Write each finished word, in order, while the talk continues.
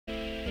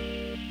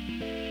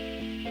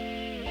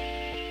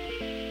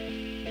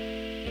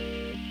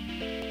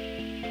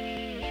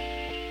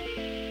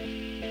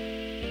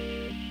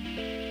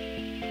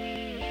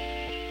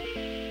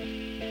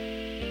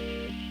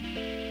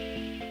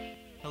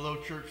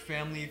church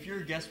family. If you're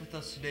a guest with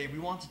us today, we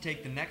want to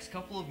take the next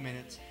couple of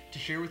minutes to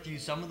share with you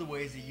some of the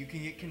ways that you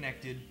can get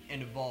connected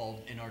and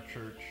involved in our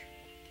church.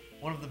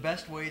 One of the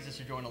best ways is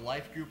to join a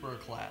life group or a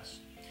class.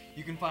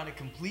 You can find a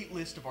complete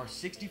list of our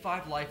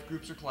 65 life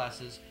groups or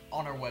classes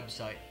on our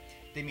website.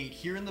 They meet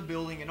here in the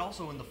building and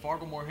also in the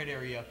Fargo-Moorhead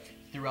area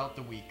throughout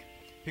the week.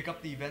 Pick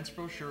up the events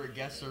brochure at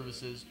guest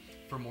services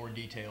for more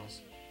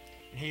details.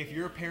 And hey, if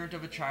you're a parent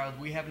of a child,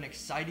 we have an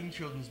exciting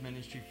children's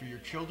ministry for your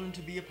children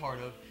to be a part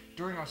of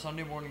during our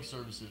Sunday morning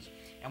services.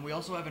 And we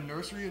also have a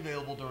nursery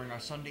available during our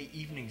Sunday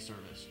evening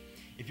service.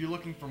 If you're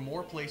looking for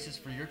more places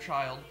for your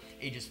child,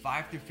 ages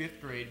 5 through 5th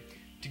grade,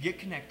 to get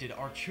connected,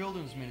 our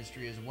children's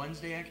ministry has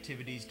Wednesday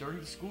activities during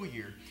the school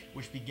year,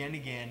 which begin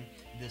again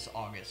this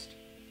August.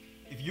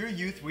 If you're a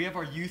youth, we have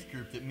our youth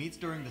group that meets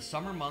during the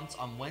summer months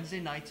on Wednesday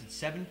nights at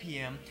 7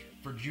 p.m.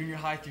 for junior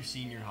high through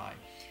senior high.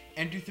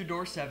 Enter through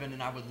door 7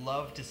 and I would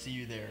love to see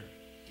you there.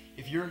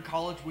 If you're in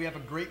college, we have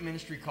a great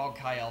ministry called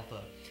Chi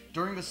Alpha.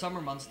 During the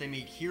summer months, they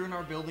meet here in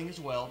our building as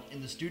well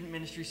in the Student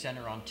Ministry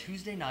Center on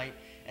Tuesday night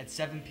at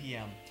 7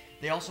 p.m.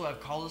 They also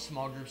have college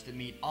small groups that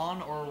meet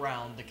on or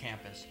around the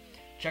campus.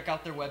 Check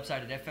out their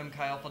website at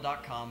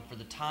fmchialpha.com for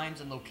the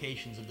times and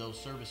locations of those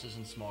services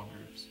and small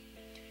groups.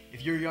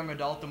 If you're a young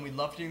adult, then we'd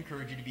love to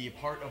encourage you to be a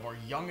part of our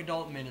young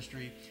adult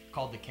ministry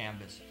called The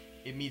Canvas.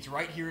 It meets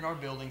right here in our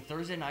building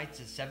Thursday nights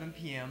at 7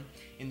 p.m.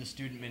 in the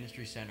Student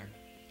Ministry Center.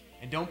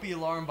 And don't be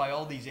alarmed by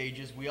all these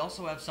ages. We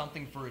also have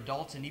something for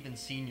adults and even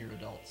senior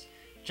adults.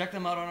 Check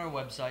them out on our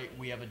website.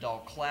 We have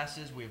adult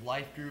classes, we have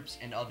life groups,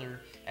 and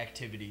other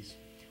activities.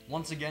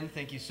 Once again,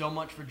 thank you so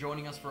much for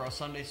joining us for our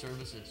Sunday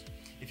services.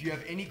 If you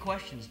have any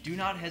questions, do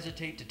not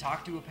hesitate to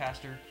talk to a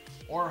pastor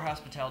or our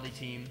hospitality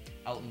team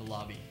out in the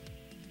lobby.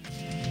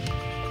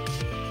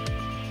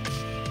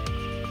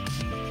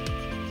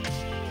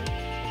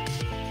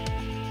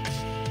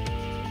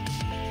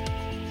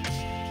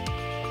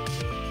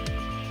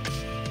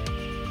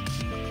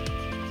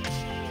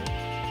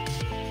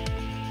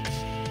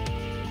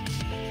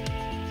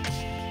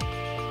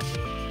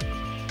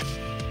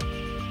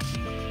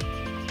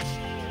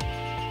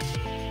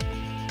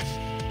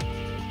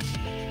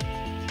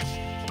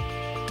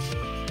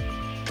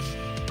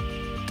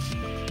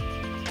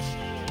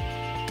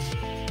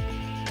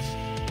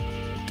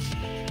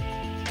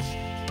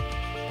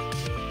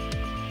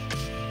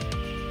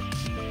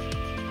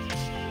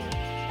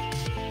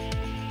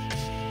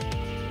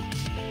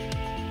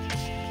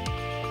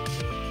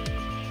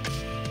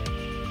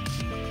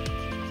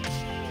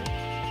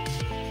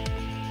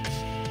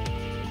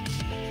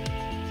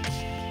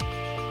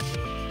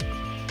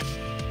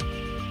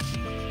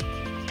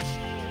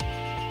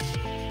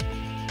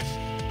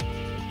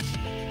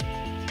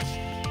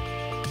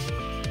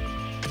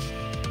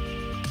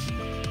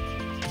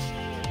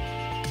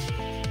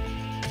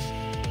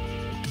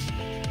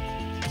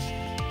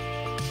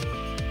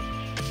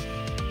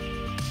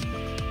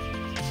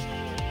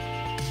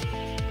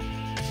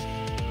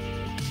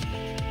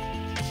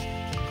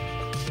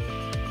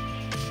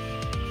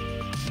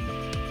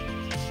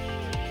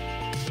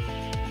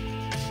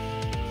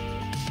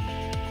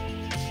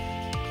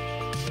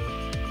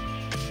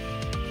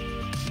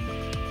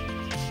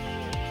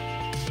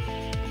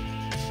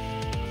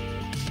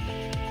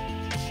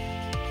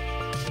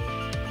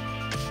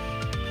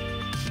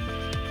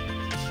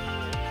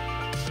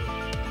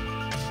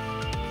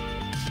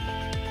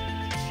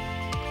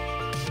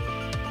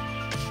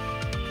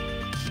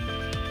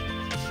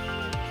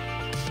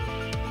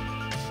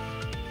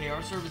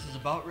 Our service is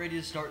about ready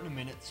to start in a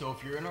minute, so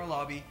if you're in our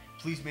lobby,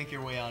 please make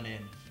your way on in.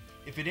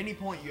 If at any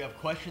point you have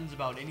questions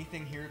about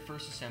anything here at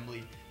First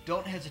Assembly,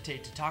 don't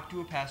hesitate to talk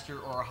to a pastor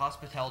or our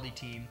hospitality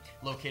team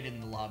located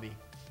in the lobby.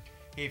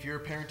 Hey, if you're a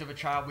parent of a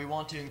child, we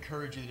want to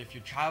encourage you that if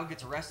your child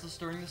gets restless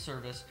during the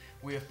service,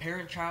 we have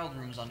parent-child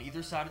rooms on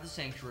either side of the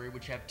sanctuary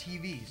which have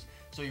TVs,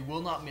 so you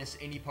will not miss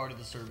any part of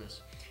the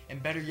service.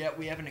 And better yet,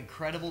 we have an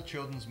incredible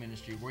children's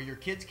ministry where your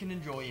kids can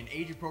enjoy an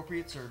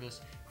age-appropriate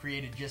service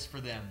created just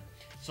for them.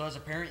 So as a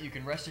parent, you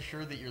can rest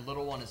assured that your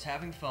little one is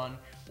having fun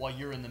while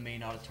you're in the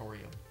main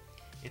auditorium.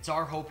 It's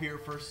our hope here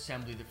at First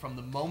Assembly that from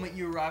the moment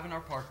you arrive in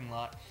our parking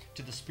lot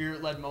to the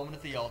Spirit-led moment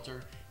at the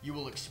altar, you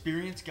will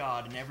experience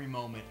God in every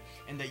moment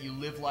and that you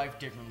live life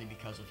differently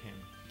because of Him.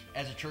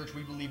 As a church,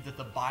 we believe that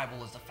the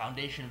Bible is the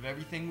foundation of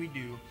everything we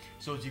do,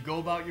 so as you go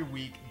about your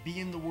week, be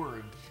in the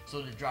Word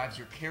so that it drives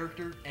your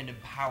character and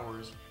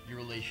empowers your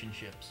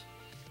relationships.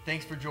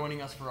 Thanks for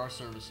joining us for our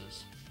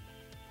services.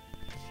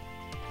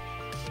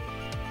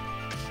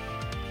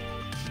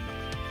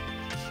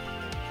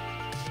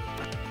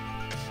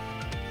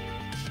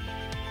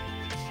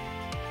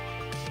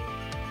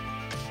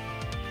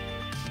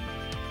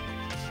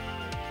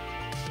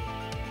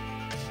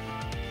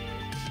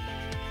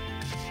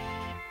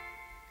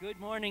 Good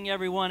morning,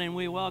 everyone, and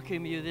we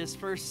welcome you this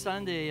first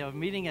Sunday of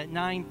meeting at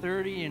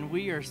 9:30, and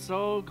we are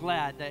so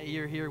glad that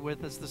you're here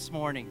with us this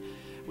morning.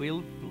 We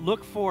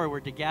look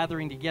forward to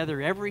gathering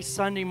together every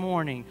Sunday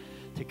morning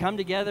to come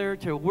together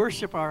to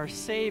worship our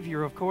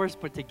Savior, of course,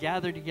 but to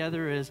gather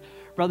together as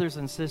brothers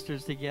and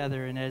sisters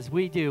together. And as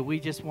we do, we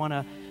just want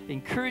to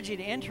encourage you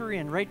to enter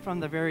in right from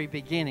the very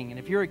beginning. And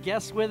if you're a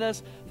guest with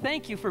us,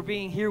 thank you for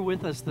being here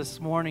with us this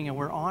morning, and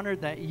we're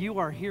honored that you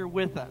are here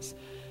with us.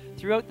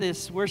 Throughout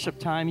this worship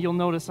time, you'll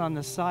notice on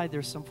the side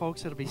there's some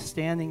folks that'll be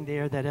standing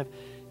there that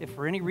if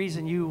for any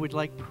reason you would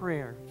like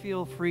prayer,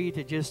 feel free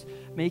to just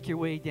make your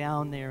way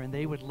down there, and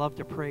they would love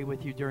to pray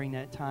with you during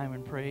that time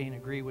and pray and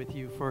agree with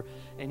you for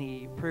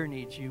any prayer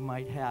needs you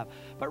might have.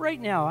 But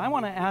right now, I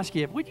want to ask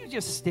you, would you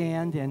just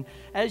stand, and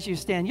as you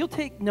stand, you'll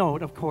take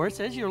note, of course,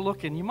 as you're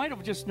looking, you might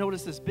have just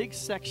noticed this big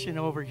section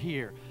over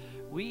here.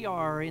 We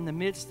are in the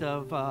midst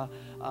of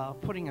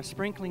putting a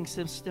sprinkling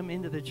system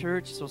into the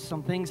church, so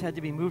some things had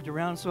to be moved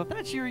around. So if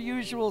that's your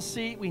usual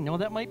seat, we know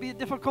that might be a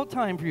difficult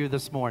time for you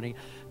this morning,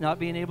 not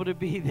being able to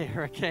be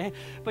there, okay?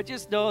 But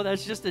just know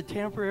that's just a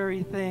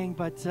temporary thing,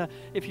 but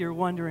if you're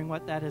wondering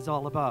what that is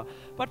all about.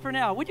 But for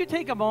now, would you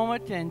take a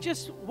moment and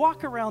just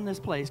walk around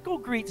this place? Go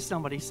greet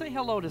somebody, say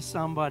hello to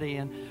somebody,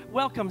 and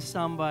welcome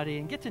somebody,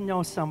 and get to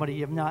know somebody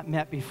you've not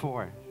met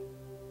before.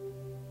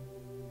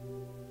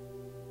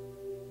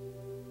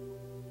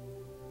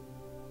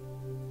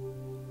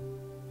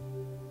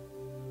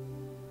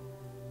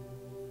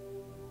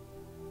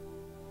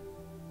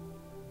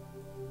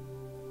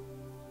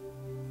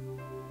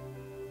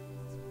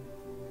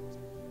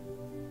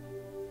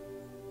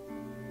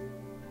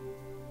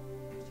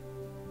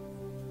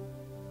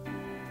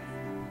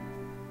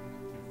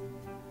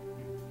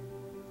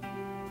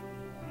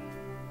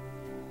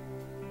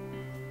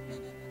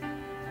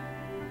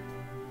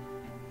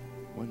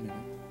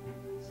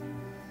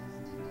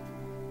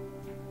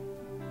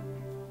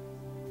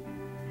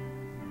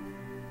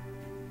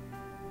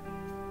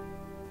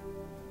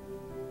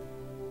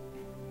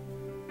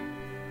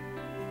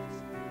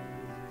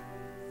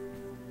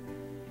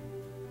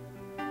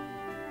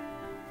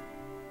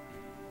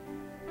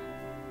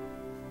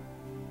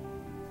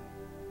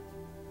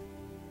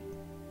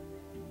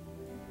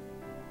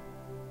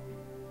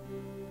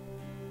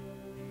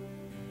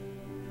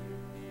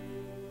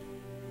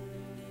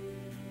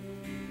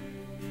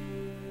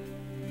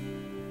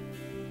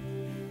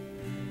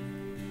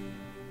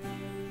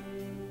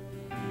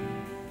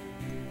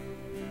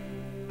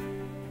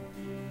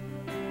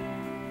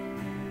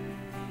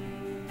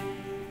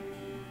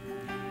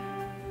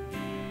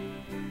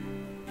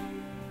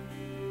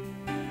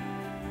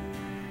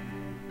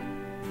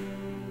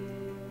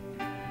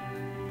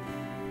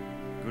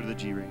 Go to the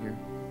G right here.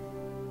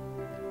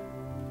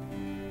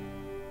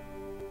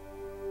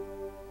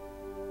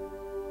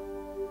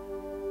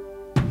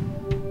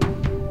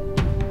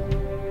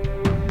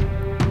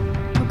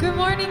 Well, good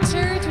morning,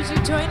 church. Would you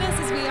join us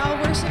as we all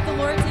worship the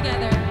Lord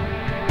together?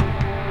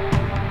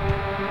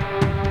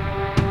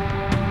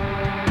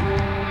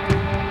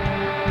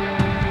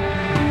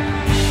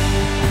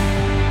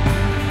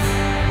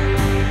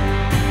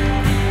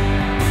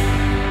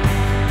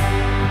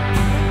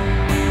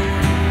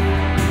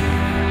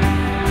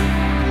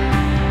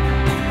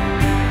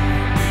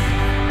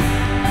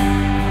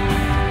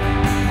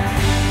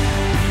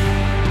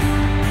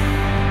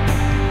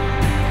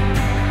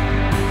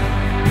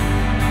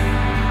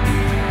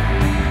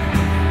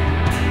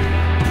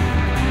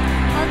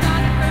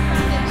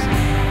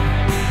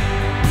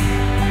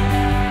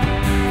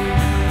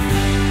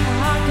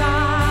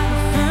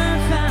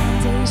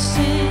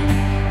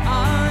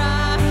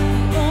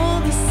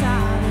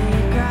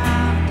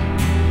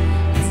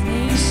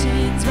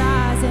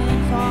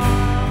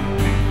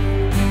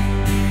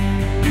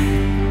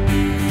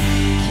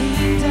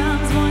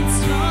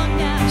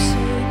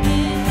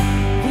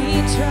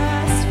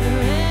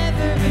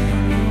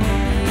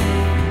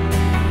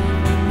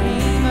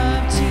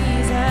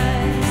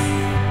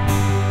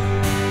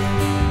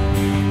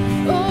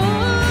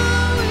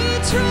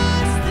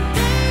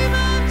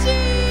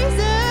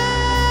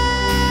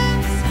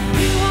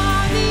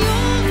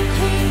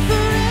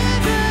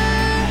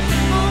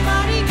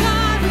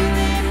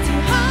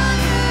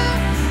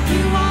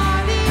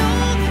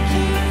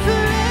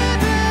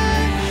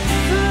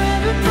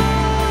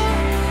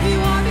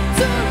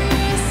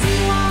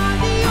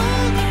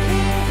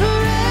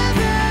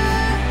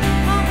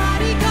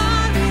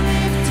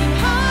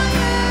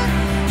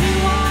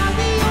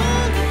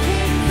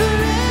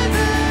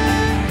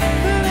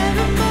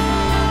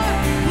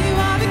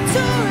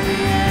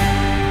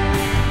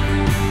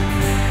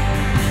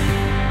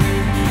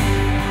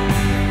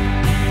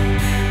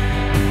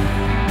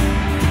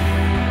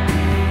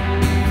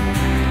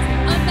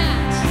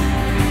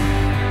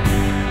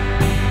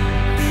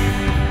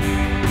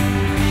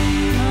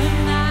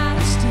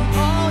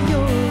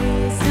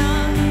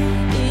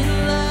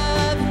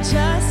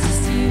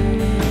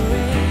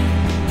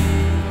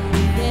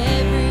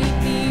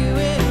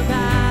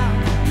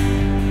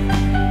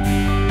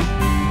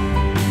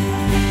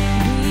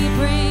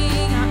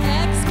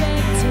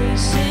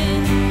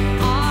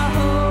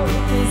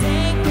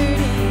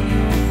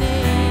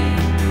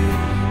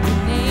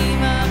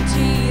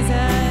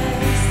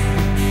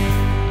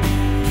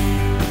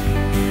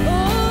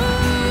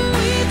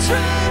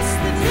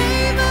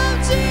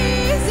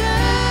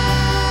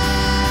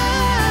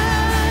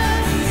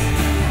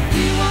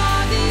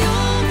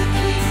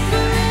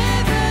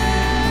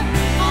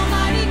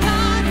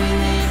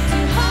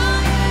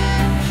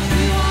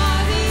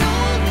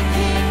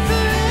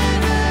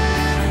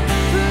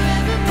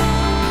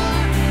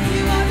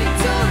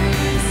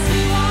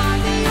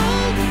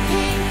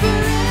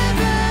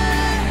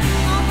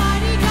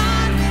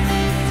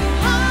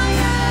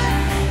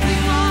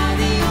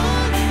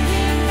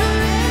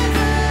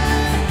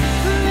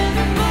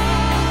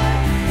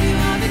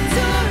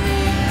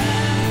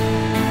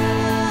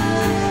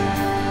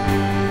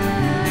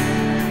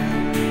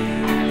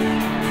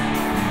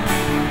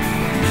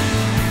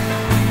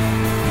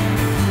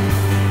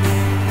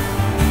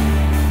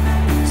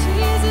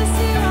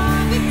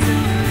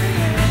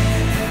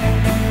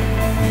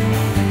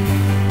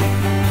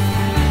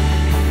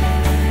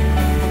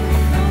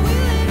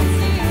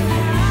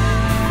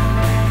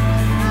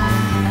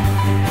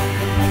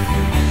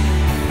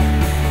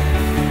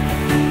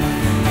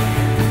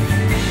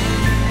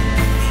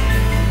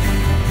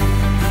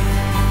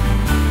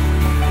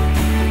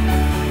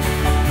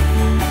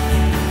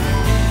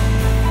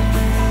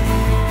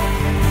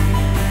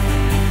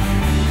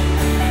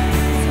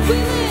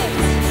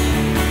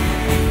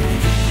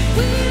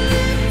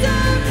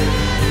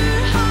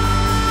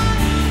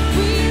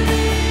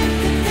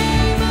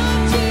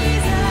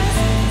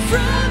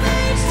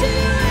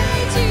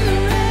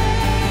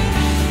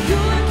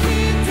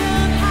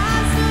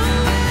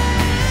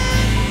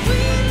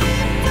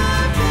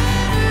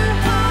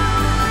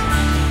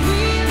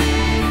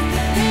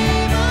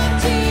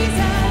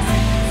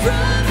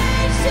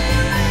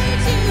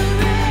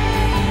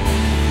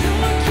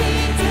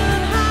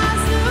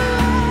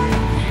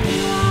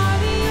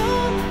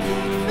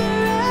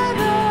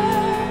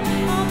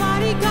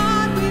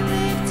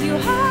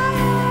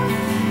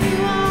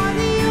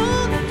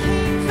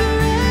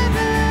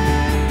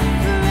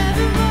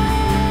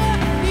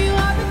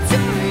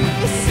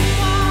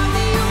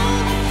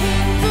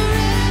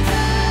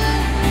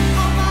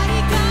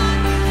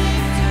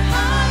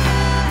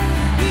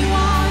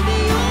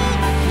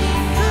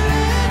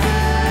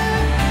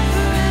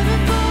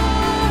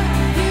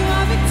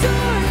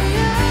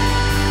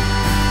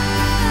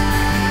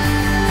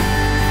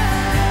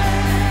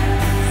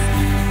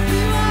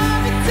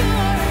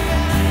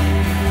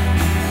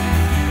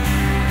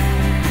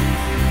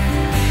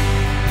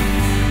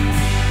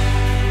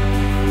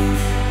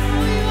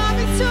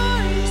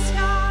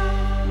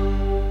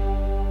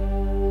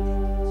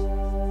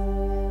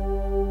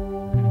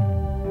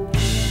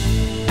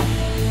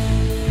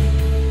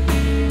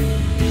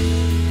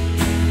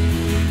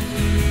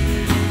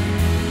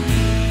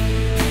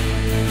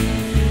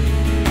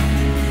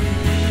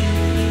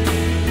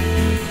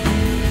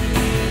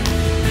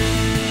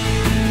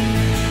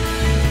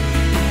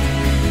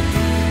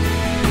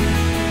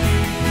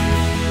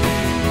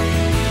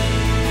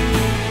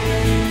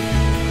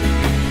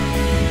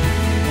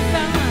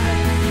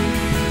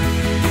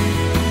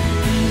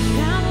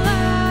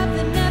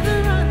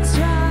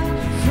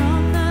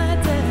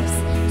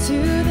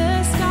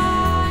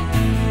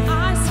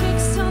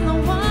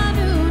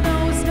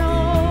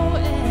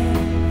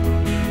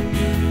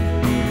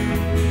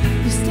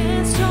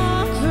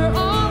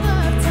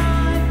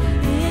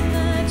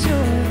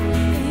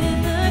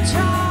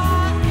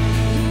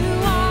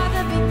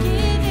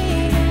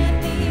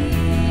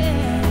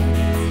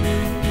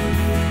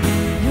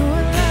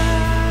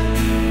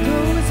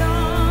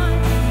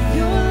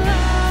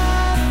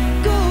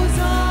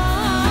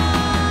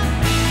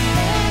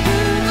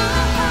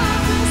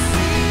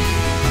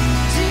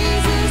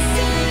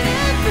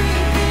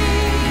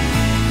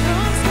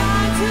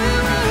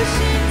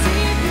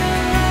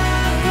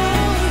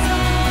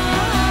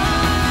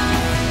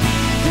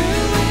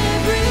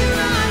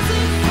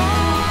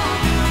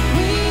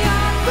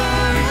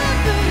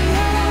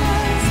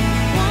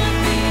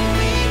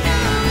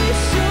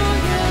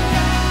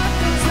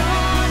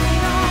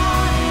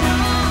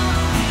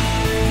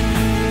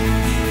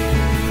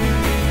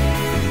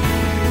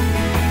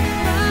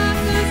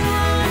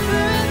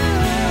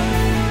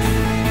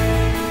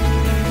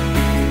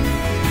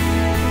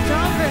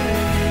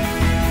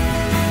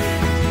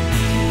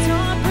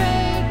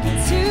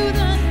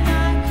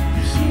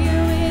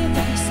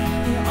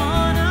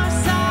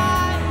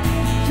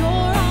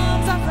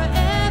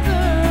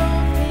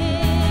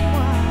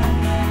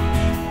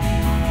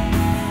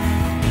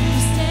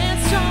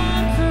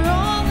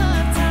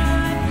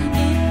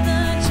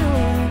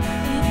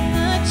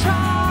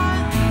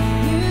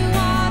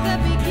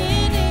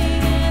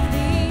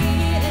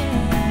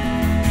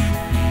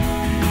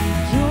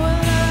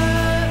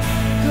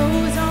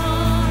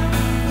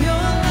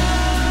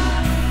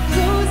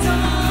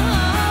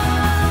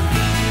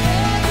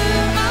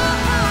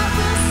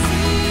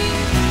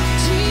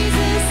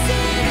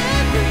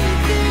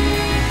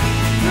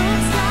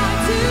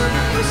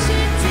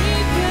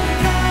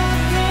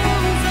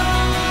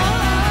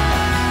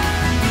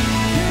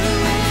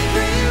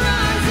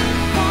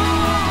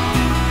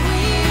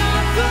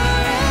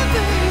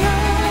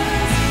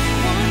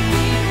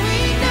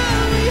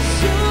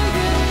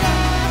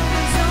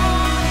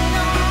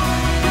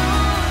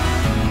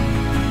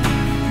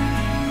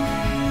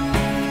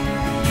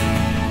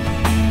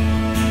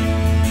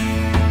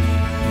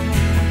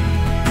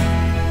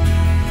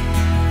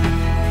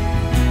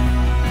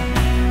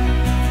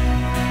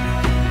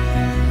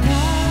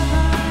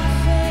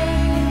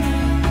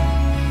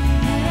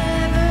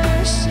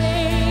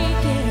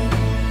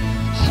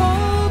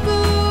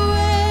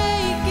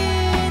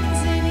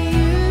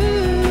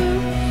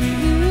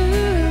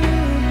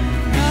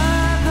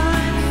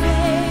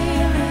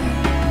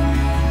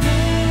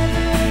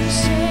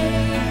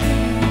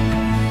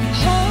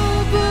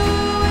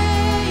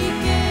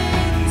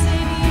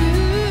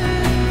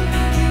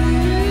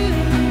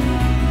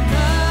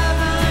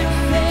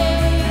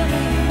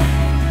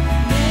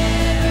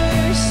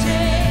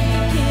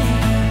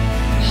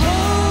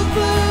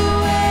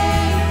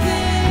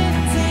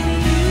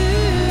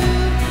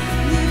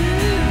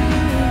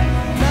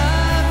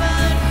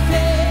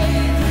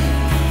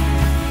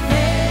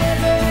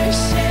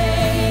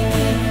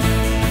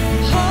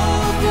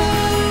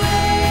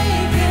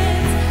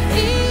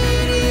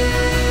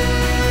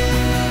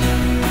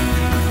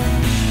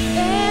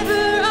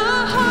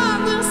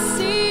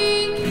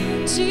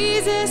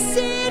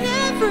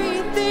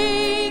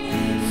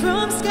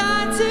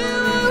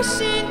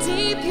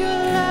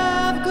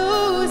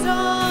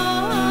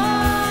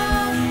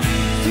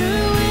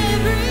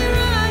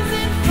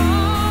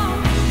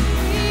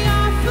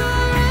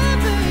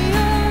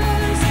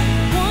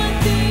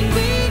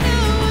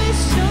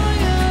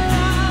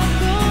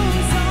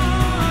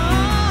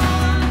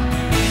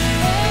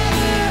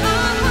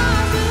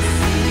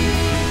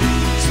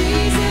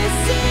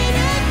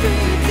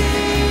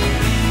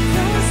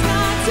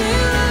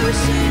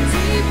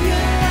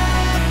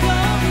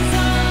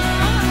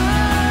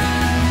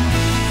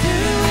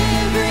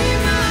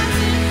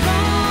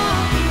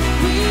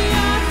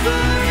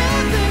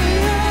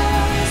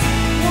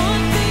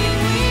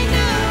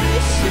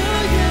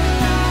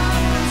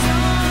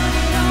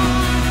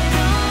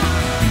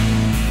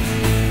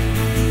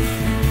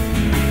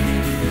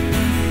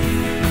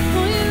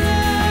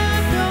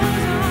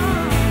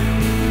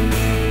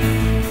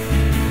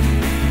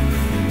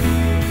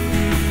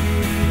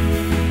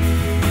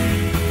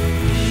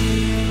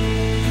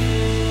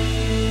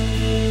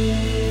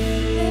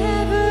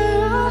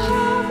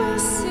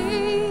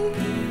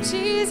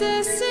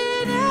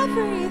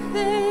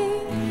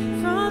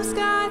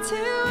 to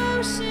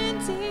ocean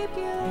deep,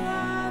 your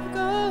love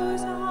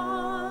goes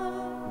on.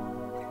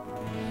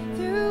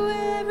 Through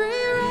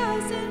every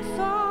rise and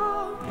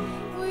fall,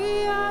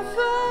 we are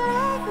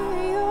forever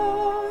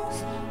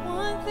yours.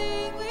 One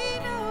thing we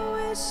know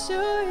is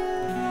sure,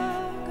 your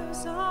love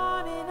goes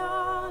on and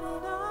on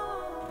and on.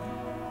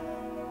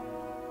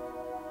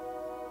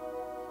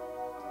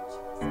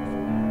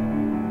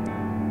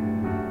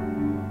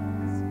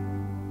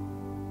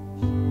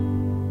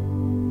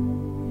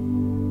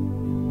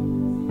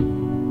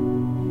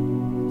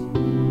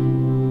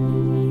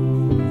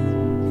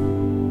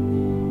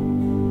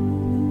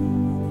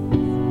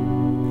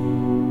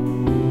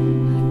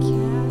 I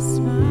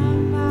cast my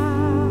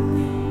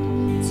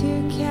mind to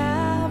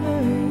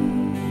Calvary.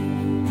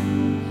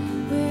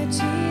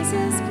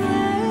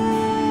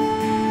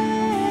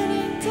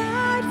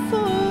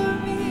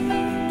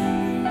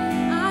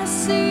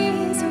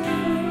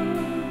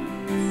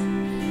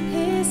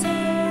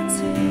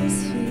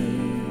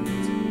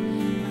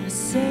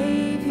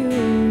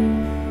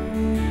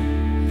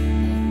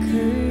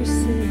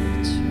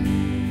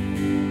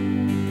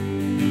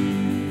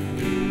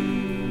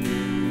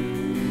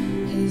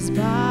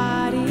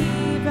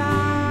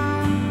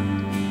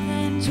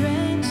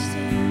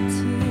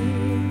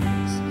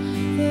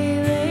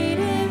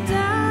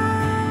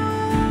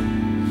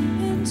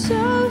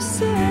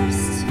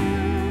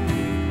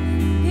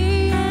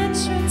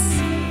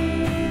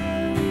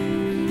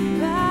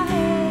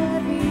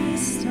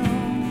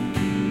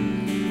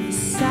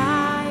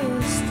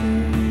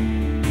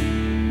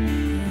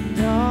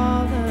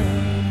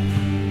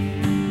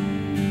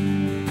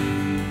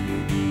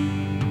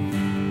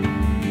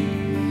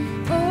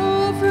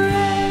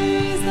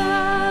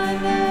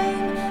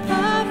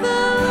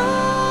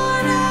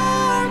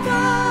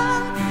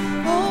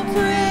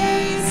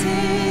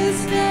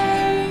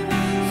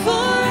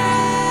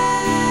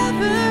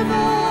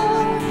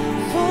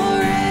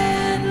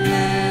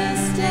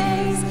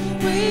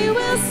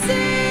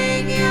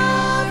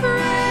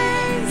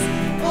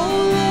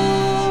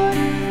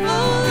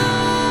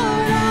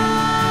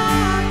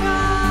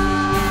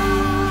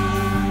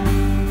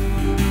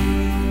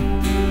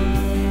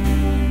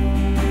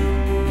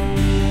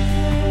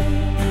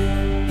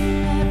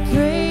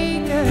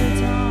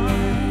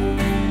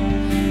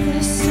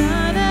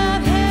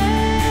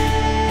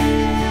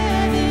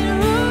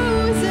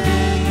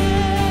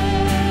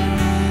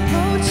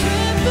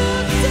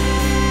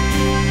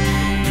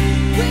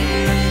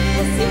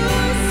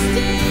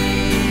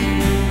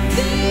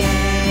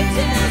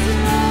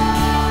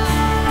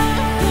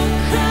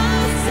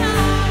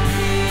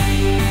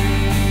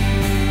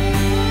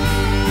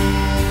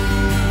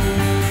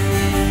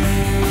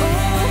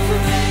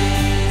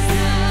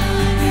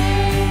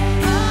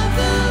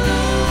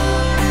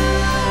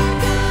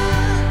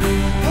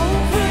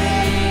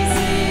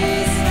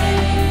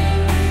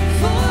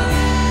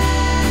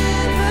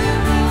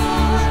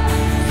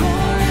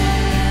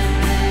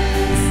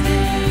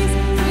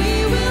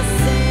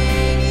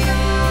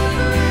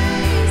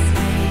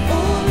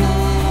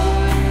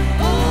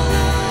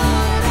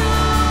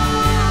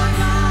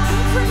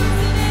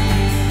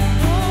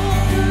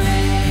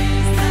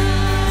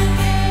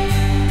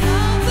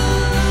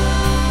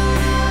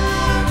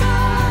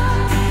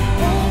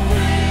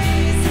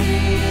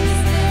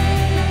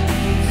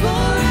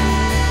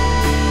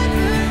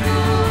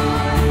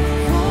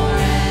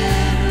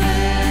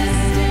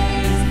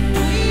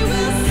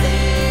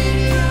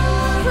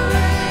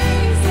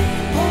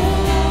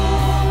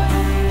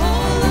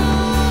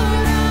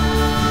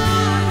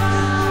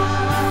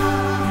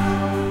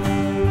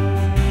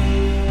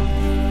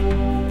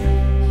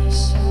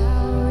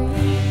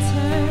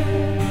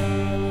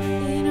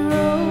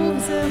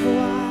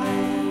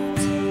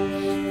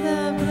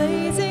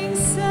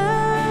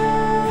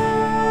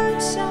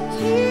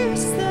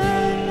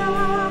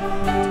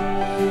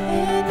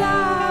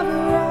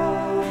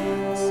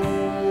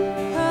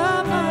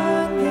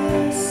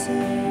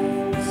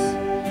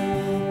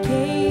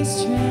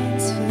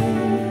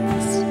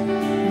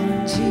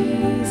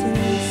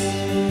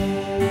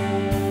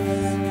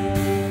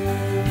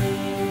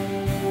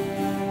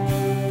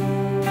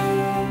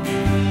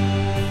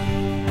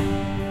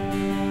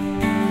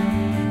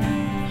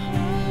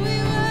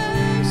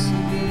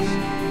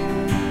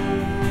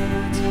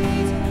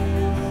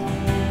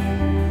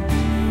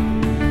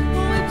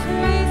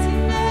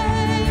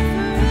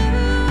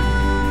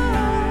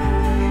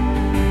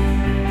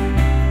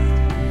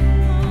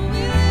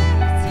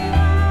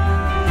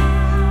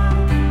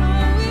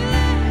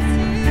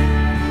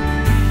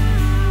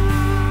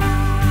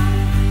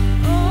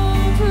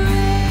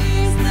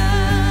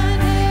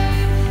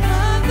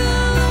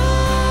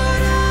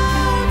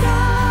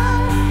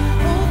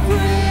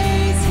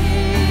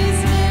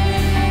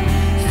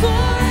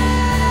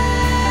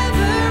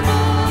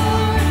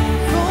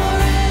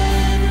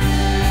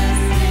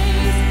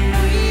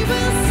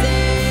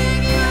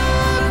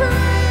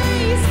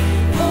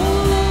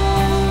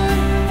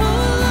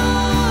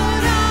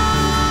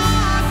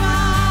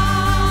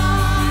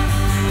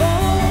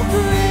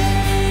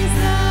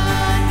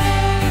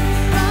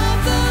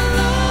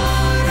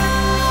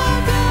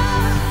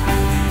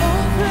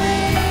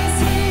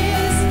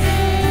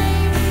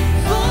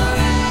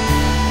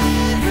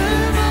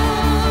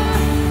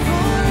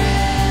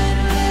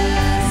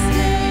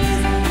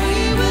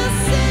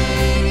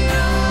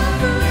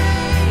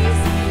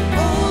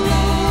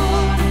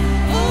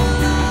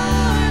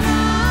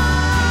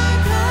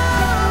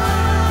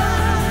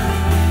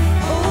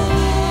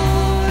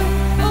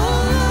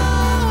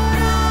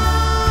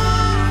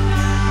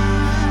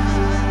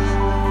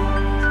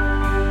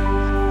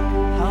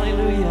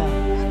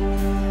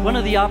 One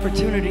of the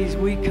opportunities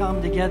we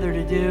come together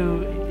to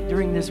do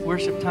during this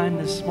worship time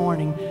this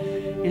morning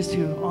is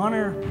to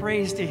honor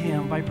praise to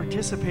Him by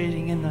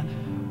participating in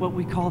what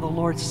we call the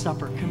Lord's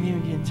Supper,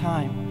 communion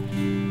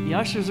time. The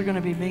ushers are going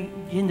to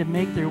begin to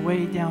make their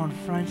way down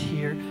front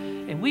here,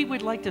 and we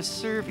would like to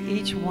serve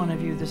each one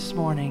of you this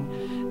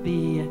morning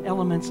the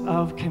elements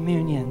of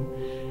communion.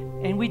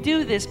 And we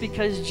do this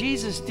because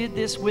Jesus did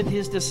this with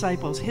His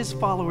disciples, His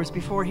followers,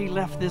 before He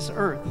left this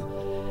earth.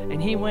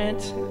 And He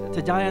went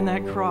to die on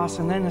that cross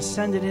and then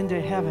ascended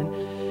into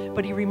heaven.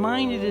 But He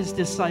reminded His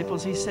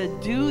disciples, He said,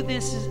 do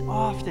this as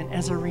often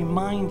as a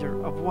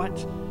reminder of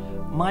what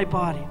my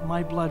body,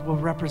 my blood will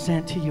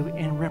represent to you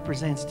and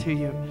represents to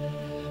you.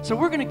 So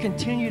we're going to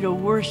continue to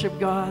worship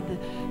God.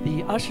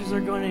 The ushers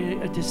are going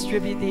to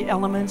distribute the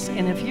elements.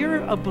 And if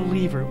you're a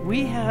believer,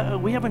 we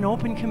have an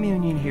open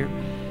communion here.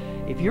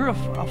 If you're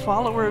a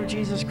follower of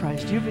Jesus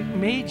Christ, you've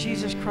made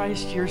Jesus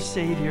Christ your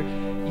Savior,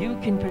 you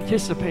can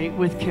participate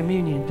with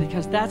communion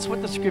because that's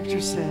what the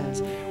Scripture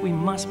says. We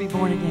must be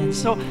born again.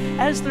 So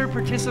as they're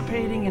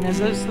participating and as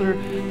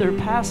they're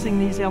passing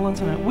these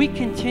elements, we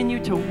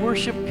continue to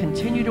worship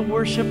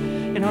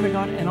and honor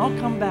God. And I'll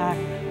come back,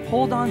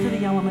 hold on to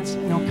the elements,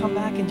 and I'll come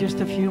back in just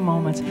a few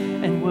moments,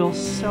 and we'll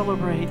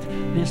celebrate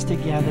this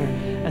together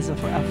as a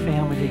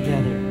family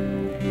together.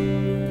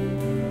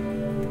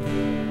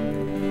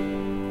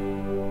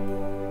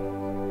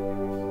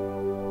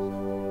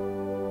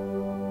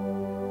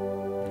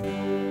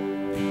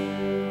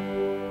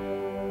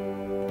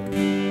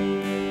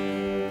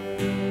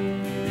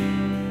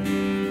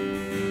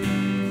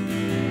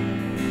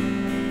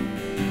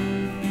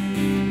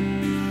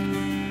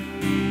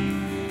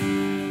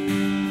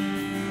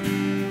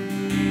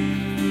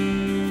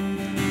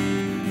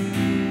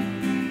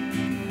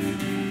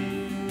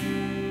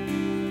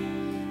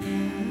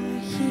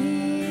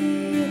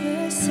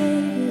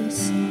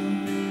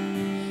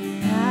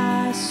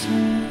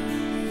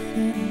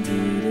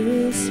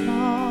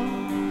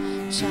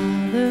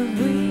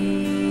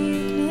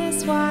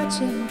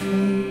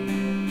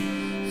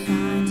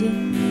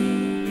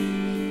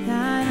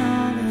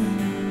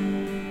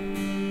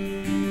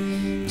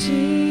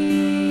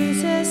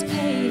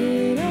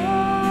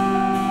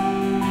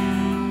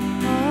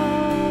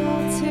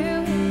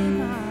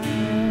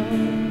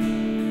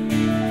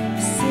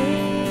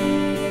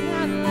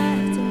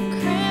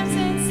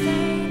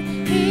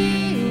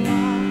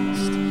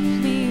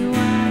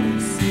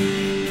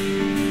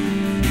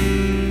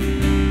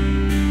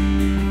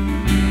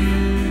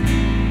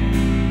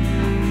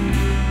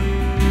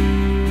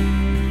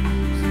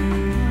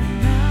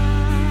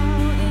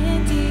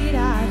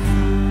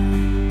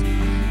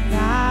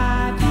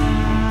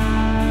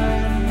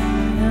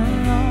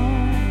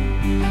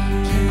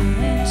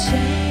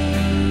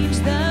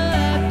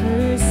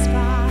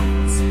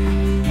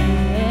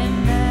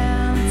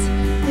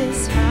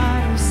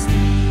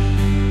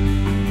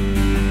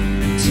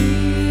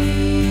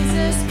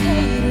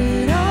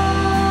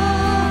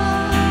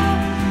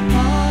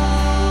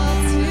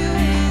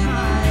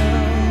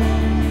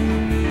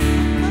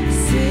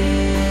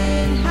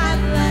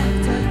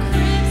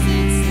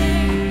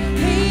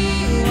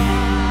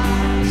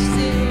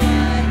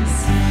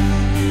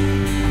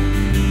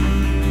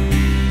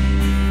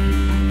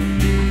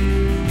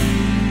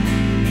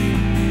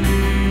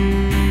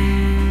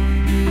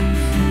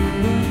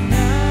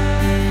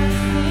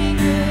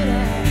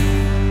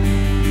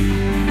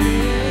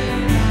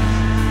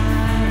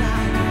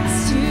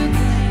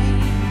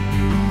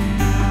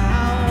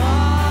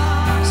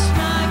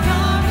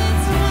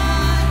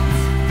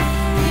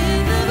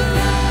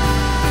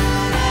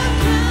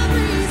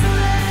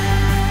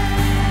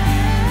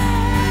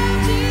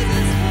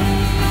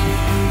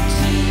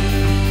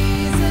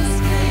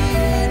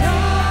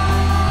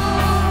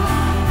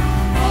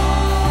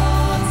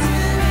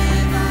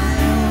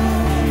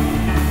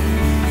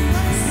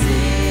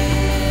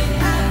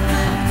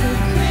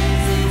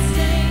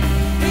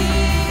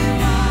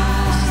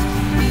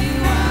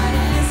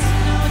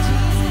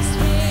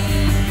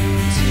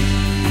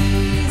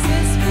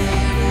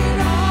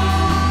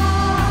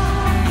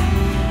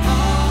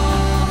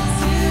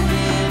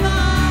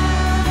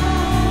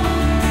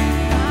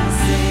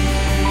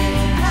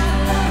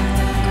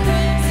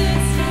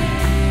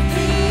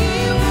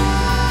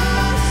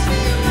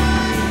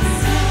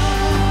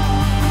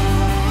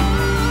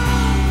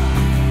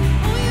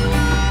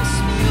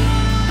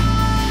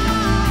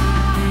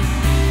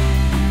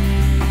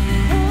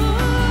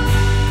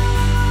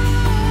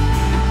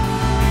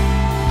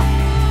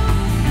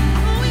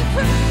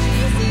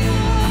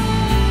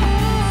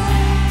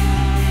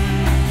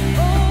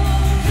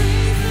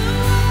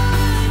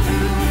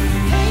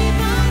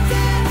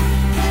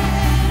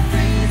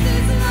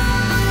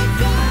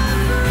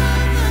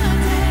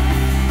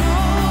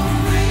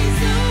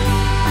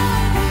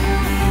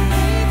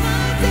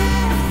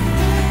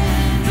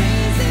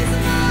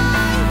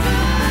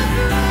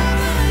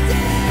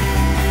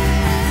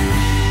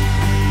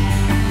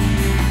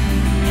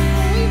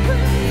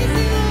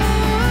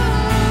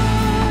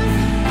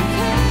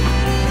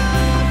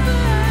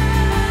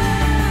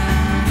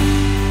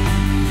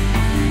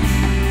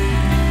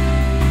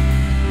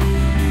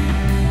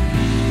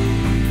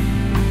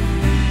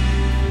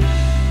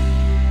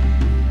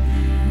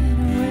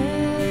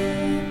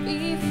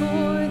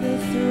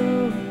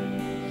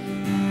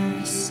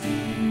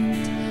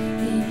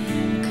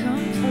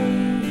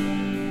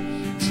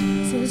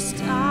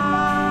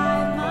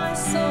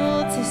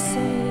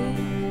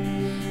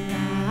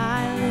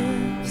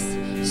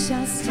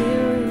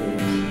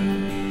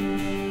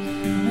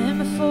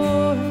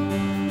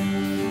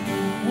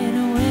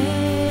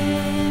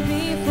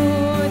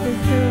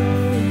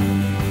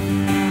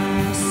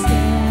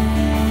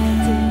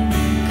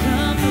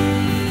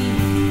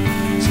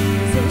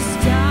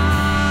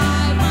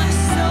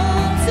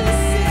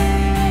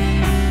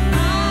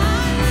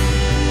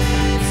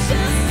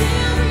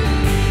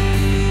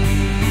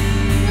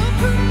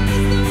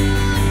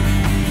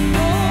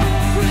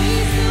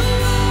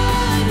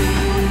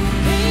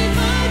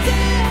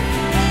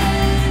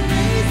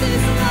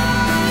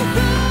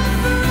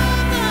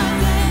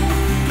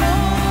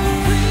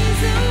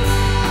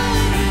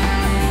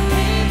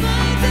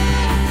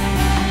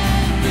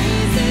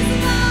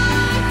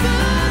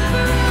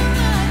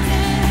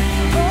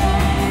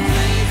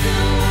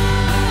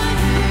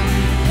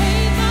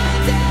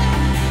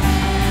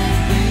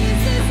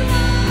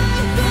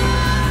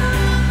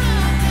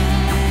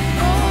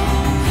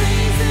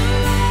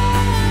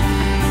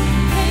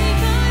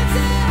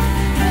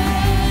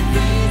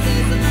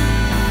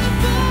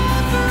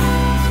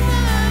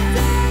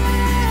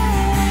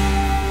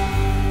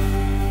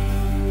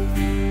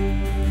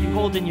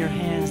 hold in your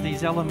hands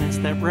these elements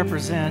that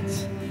represent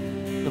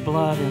the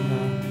blood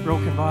and the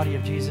broken body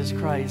of Jesus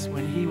Christ.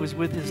 When he was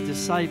with his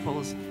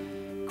disciples,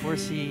 of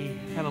course, he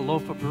had a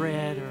loaf of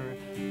bread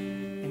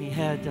and he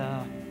had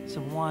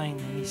some wine,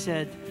 and he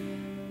said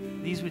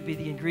these would be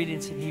the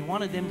ingredients, and he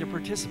wanted them to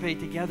participate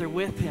together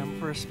with him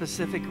for a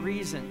specific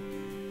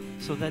reason,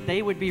 so that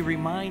they would be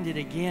reminded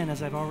again,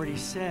 as I've already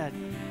said,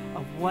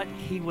 of what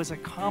he was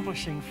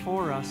accomplishing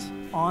for us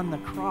on the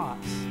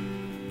cross.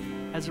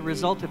 As a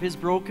result of his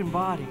broken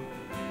body,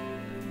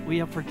 we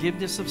have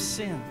forgiveness of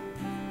sin,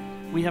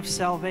 we have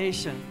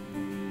salvation,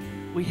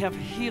 we have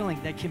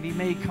healing that can be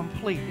made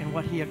complete in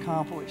what he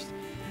accomplished,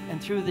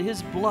 and through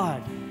his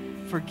blood,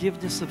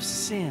 forgiveness of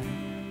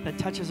sin that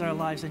touches our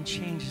lives and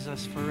changes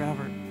us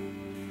forever.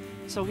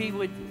 So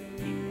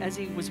as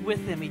he was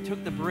with them, he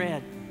took the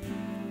bread.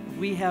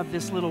 We have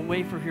this little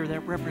wafer here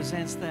that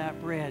represents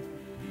that bread.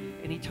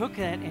 And he took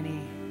that and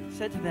he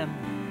said to them,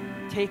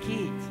 "Take,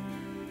 eat,"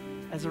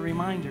 as a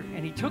reminder.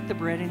 And he took the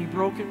bread and he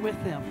broke it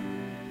with them.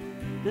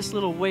 This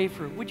little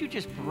wafer, would you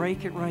just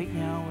break it right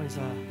now as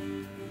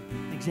an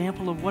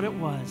example of what it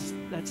was?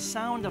 That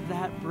sound of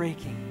that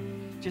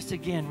breaking just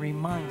again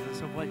reminds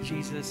us of what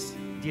Jesus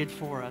did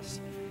for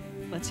us.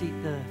 Let's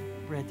eat the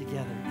bread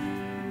together.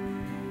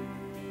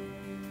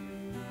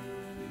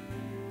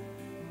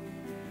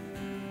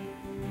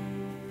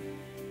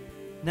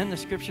 Then the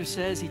scripture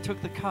says he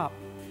took the cup,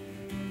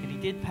 and he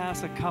did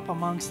pass a cup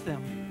amongst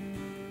them.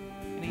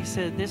 And he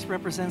said, "This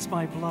represents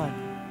my blood."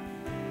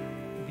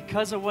 And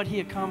because of what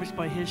he accomplished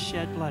by his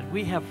shed blood,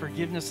 we have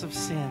forgiveness of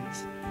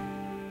sins.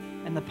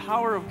 And the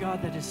power of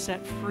God that is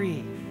set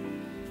free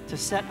to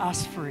set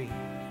us free.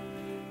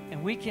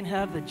 And we can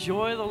have the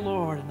joy of the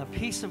Lord and the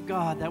peace of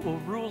God that will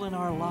rule in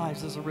our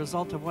lives as a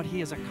result of what he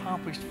has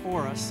accomplished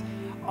for us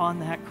on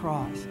that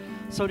cross.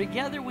 So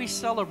together we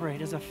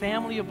celebrate as a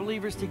family of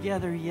believers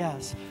together,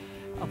 yes,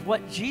 of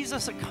what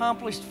Jesus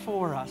accomplished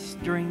for us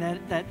during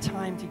that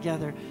time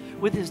together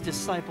with his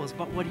disciples,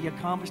 but what he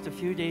accomplished a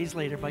few days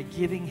later by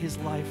giving his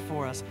life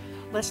for us.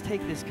 Let's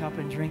take this cup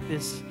and drink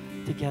this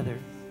together.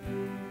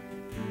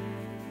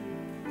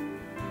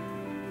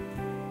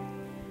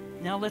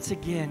 Now let's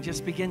again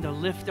just begin to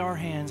lift our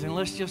hands and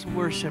let's just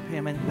worship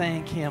him and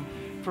thank him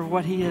for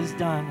what he has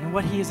done and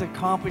what he has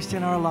accomplished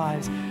in our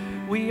lives.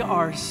 We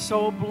are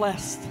so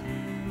blessed,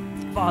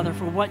 Father,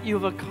 for what you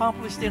have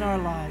accomplished in our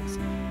lives.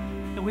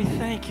 And we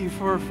thank you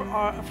for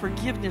our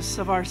forgiveness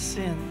of our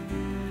sin.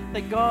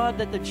 That God,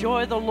 that the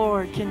joy of the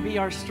Lord can be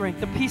our strength.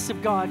 The peace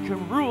of God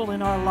can rule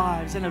in our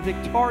lives in a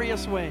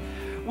victorious way.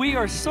 We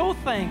are so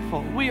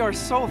thankful. We are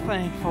so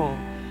thankful.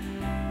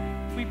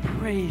 We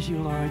praise you,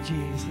 Lord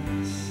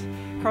Jesus.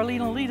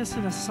 Carlina, lead us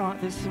in a song,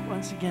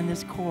 once again,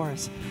 this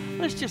chorus.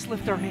 Let's just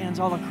lift our hands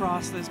all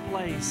across this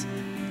place.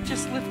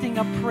 Just lifting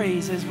up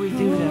praise as we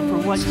do that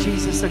for what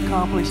Jesus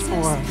accomplished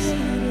for us.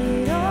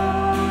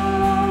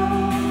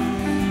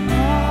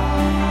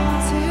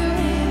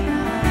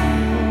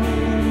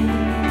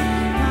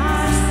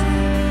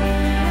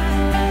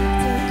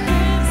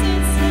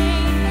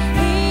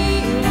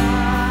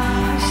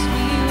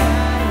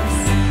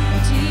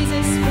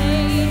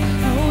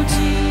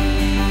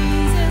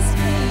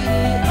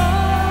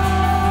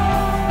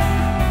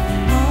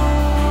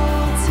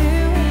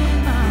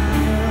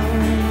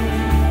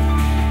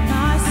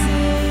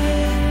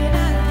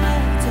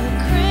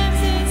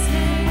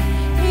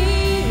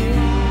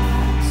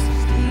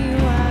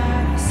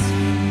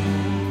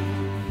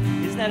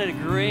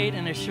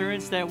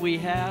 Assurance that we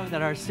have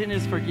that our sin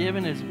is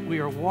forgiven as we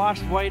are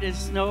washed white as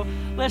snow.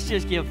 Let's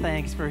just give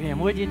thanks for him.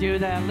 Would you do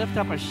that? Lift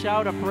up a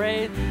shout of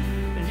praise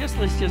and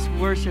let's just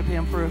worship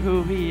him for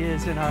who he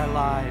is in our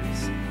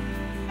lives.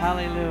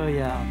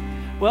 Hallelujah.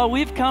 Well,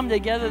 we've come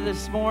together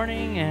this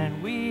morning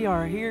and we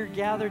are here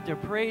gathered to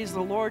praise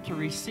the Lord, to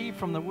receive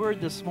from the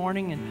word this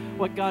morning and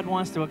what God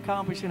wants to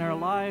accomplish in our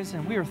lives,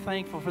 and we are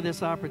thankful for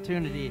this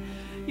opportunity.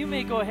 You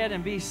may go ahead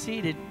and be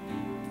seated,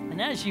 and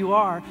as you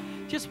are,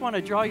 just want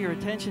to draw your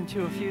attention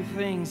to a few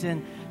things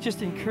and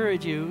just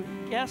encourage you.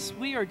 Yes,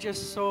 we are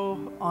just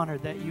so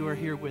honored that you are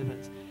here with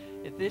us.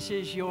 If this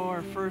is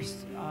your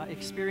first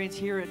experience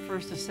here at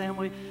First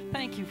Assembly,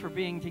 thank you for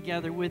being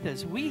together with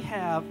us. We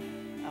have,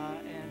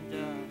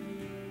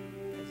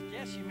 as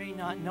guests you may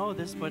not know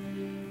this, but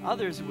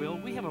others will,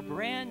 we have a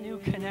brand new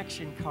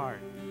connection card.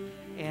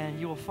 And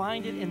you will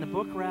find it in the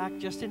book rack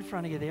just in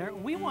front of you there.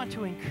 We want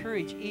to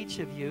encourage each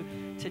of you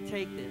to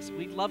take this.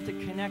 We'd love to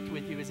connect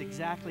with you is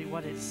exactly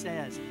what it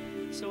says.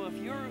 So if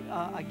you're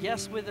a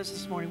guest with us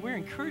this morning, we're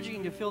encouraging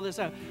you to fill this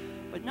out.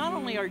 But not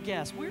only our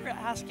guests, we're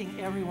asking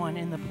everyone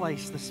in the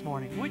place this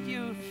morning, would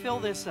you fill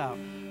this out?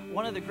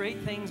 One of the great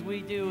things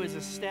we do as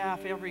a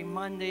staff every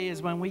Monday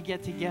is when we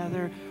get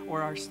together,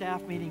 or our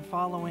staff meeting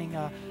following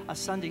a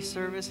Sunday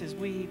service, is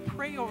we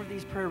pray over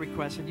these prayer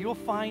requests. And you'll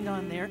find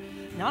on there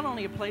not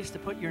only a place to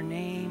put your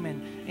name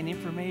and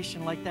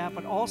information like that,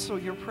 but also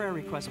your prayer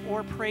requests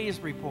or praise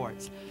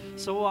reports.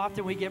 So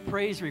often we get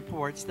praise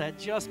reports that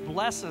just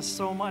bless us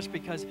so much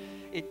because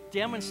it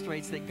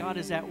demonstrates that God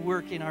is at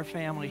work in our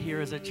family here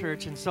as a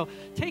church. And so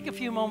take a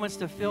few moments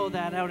to fill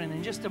that out. And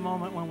in just a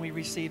moment when we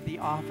receive the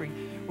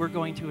offering, we're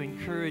going to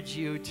encourage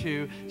you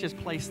to just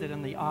place it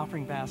in the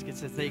offering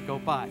baskets as they go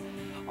by.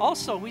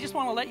 Also, we just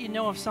want to let you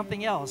know of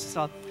something else.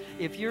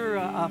 If you're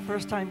a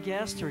first-time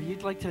guest or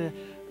you'd like to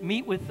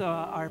meet with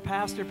our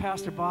pastor,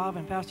 Pastor Bob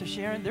and Pastor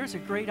Sharon, there's a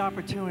great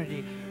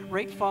opportunity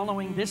right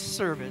following this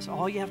service.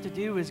 All you have to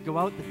do is go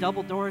out the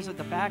double doors at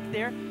the back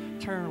there,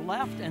 turn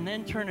left, and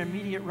then turn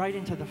immediate right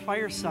into the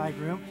fireside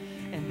room.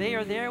 And they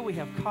are there. We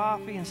have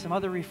coffee and some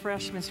other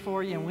refreshments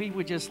for you, and we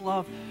would just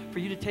love for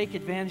you to take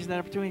advantage of that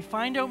opportunity.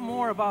 Find out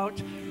more about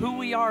who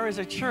we are as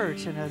a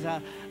church and as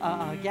a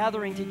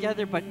gathering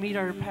together, but meet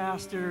our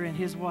pastor and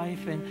his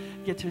wife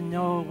and get to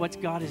know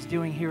what God is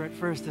doing here at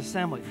First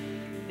Assembly.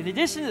 In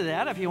addition to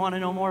that, if you want to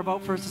know more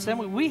about First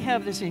Assembly, we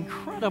have this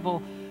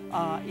incredible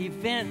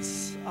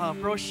events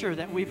brochure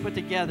that we put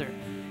together.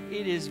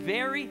 It is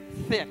very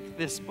thick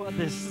this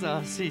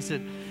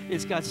season.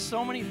 It's got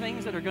so many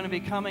things that are going to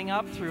be coming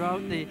up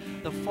throughout the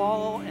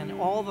fall, and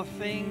all the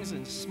things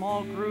and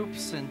small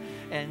groups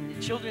and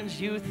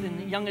children's, youth,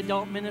 and young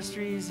adult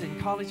ministries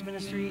and college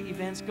ministry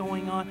events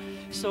going on.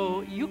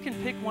 So you can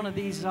pick one of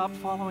these up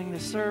following the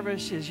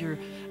service. As you're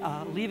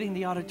leaving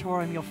the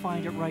auditorium, you'll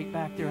find it right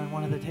back there on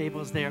one of the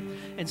tables there.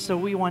 And so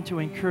we want to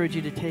encourage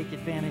you to take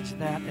advantage of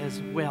that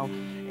as well,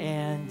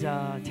 and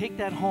take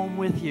that home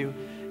with you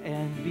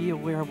and be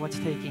aware of what's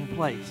taking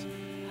place.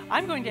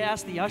 I'm going to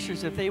ask the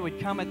ushers if they would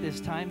come at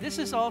this time. This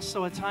is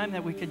also a time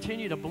that we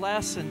continue to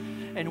bless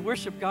and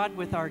worship God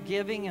with our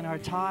giving and our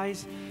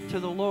tithes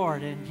to the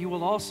Lord. And you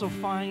will also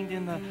find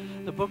in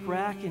the book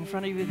rack in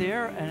front of you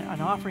there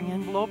an offering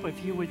envelope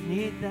if you would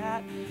need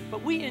that.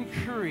 But we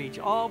encourage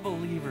all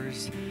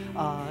believers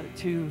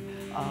to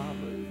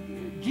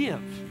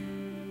give.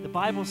 The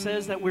Bible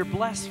says that we're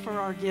blessed for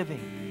our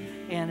giving.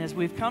 And as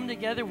we've come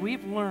together,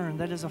 we've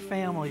learned that as a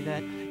family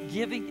that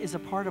giving is a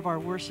part of our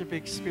worship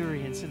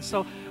experience. And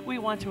so we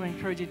want to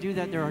encourage you to do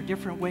that. There are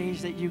different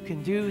ways that you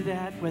can do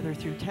that, whether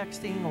through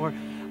texting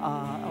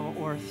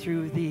or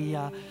through the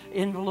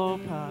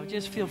envelope.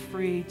 Just feel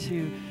free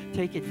to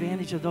take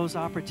advantage of those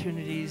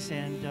opportunities,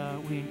 and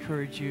we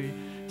encourage you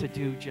to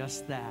do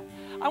just that.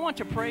 I want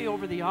to pray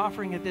over the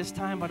offering at this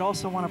time, but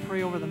also want to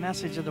pray over the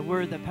message of the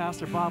word that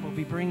Pastor Bob will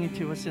be bringing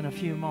to us in a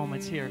few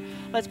moments here.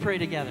 Let's pray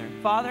together.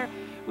 Father,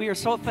 we are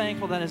so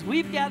thankful that as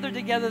we've gathered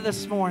together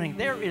this morning,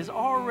 there is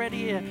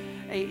already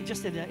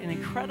just an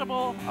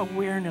incredible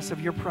awareness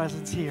of your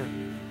presence here.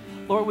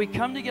 Lord, we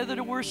come together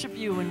to worship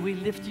you and we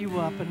lift you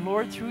up. And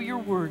Lord, through your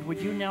word,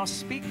 would you now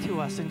speak to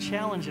us and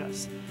challenge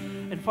us?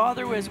 And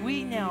Father, as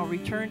we now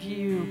return to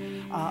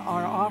you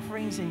our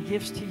offerings and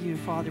gifts to you,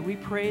 Father, we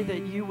pray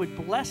that you would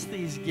bless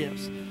these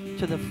gifts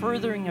to the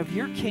furthering of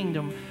your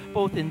kingdom,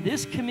 both in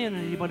this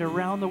community but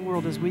around the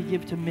world as we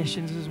give to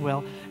missions as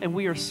well. And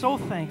we are so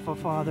thankful,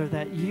 Father,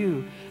 that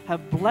you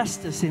have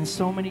blessed us in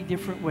so many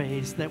different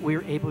ways that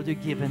we're able to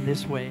give in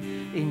this way.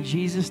 In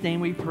Jesus' name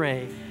we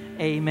pray.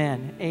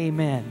 Amen.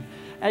 Amen.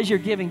 As you're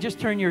giving, just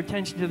turn your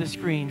attention to the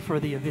screen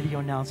for the video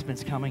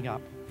announcements coming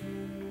up.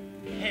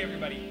 Hey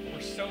everybody,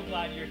 we're so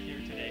glad you're here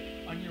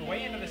today. On your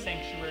way into the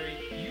sanctuary,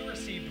 you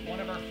received one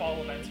of our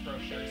fall events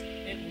brochures.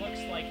 It looks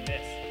like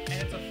this,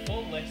 and it's a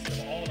full list of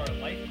all of our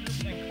life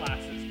groups and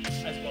classes,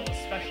 as well as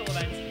special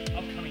events,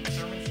 upcoming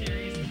sermon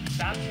series,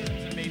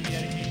 baptisms and baby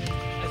dedications,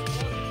 as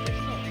well as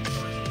additional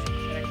resources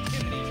and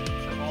activities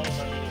from all of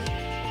our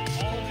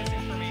ministries. All of this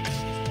information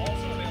is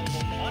also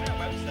available on our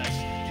website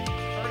if you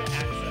prefer to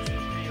access it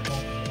through your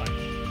mobile device.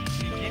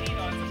 Beginning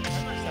on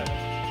September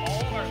 7th,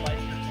 all of our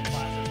life groups and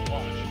classes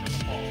launch for the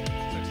fall.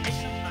 So take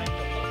some time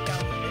to look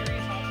down the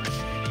various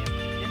opportunities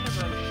in the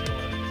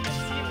brochure and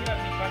see if you have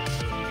any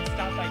questions. You can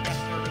stop by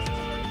guest services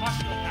or talk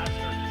to a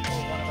pastor or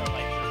one of our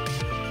life groups.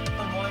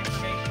 For more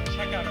information,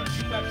 check out our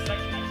new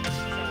website at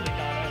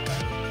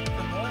churchassembly.fm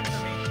for more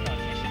information on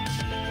missions,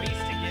 ways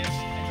to give,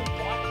 and to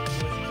watch and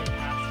listen to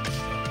past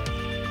sermons.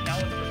 Now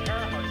let's prepare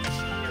our hearts to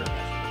hear a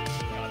message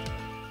from God's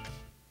Word.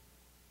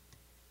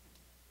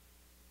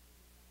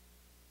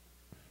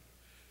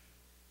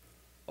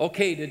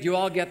 Okay, did you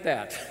all get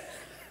that?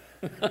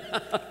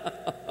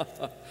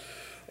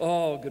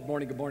 Oh, good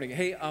morning, good morning.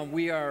 Hey,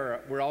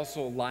 we're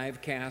also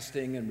live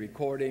casting and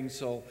recording,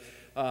 so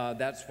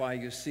that's why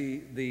you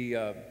see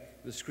the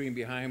screen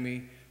behind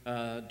me.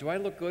 Do I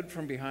look good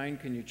from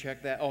behind? Can you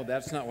check that? Oh,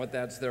 that's not what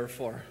that's there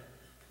for.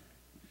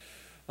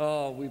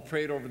 Oh, we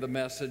prayed over the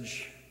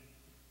message.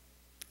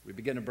 We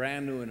begin a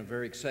brand new and a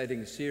very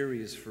exciting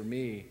series for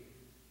me.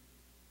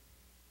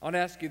 I want to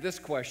ask you this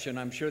question.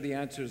 I'm sure the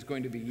answer is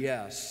going to be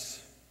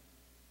yes.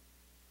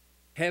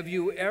 Have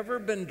you ever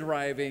been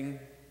driving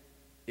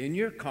in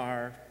your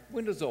car,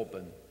 windows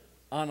open,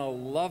 on a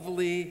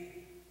lovely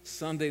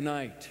Sunday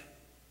night,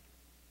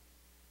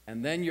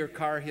 and then your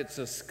car hits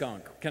a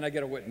skunk? Can I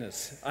get a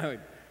witness? I mean,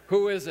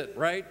 who is it,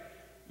 right?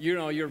 You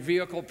know, your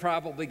vehicle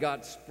probably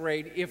got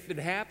sprayed. If it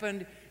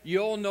happened,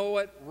 you'll know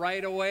it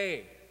right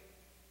away.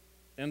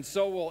 And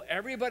so will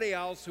everybody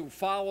else who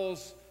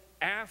follows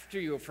after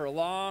you for a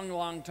long,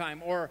 long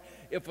time. Or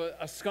if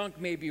a skunk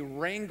may be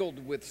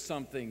wrangled with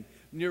something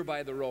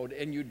nearby the road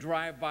and you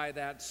drive by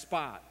that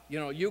spot,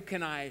 you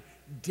can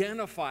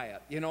identify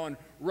it, and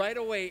right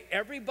away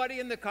everybody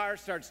in the car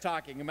starts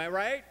talking. Am I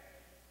right?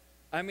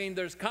 I mean,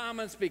 there's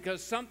comments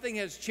because something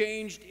has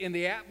changed in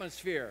the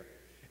atmosphere.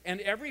 And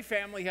every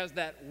family has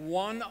that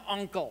one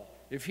uncle.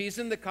 If he's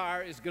in the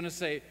car, is going to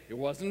say, it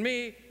wasn't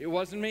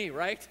me,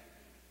 right?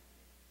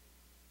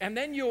 And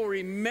then you'll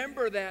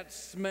remember that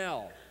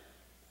smell.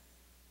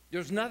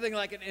 There's nothing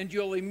like it, and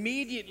you'll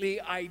immediately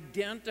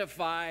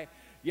identify,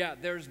 yeah,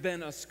 there's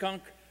been a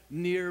skunk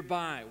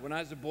nearby. When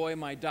I was a boy,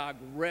 my dog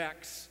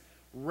Rex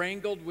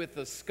wrangled with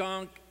a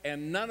skunk,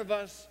 and none of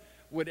us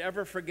would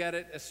ever forget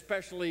it,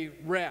 especially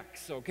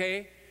Rex,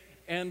 okay?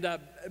 And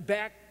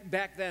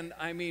back then,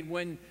 I mean,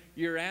 when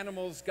your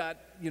animals got,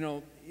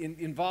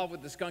 involved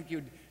with the skunk,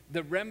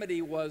 the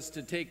remedy was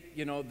to take,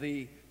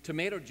 the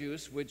tomato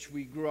juice, which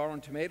we grew our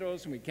own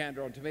tomatoes, and we canned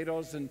our own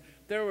tomatoes, and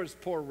there was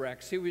poor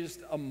Rex. He was just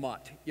a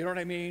mutt, you know what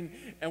I mean?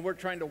 And we're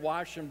trying to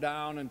wash him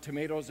down, and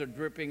tomatoes are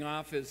dripping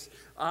off his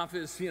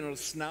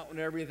snout and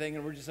everything,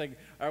 and we're just like,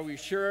 are we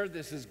sure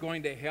this is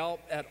going to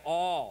help at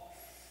all?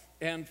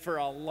 And for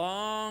a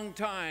long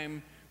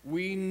time,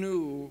 we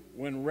knew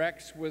when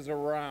Rex was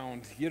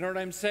around. You know what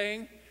I'm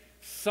saying?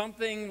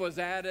 Something was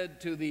added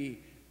to the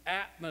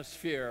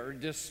atmosphere,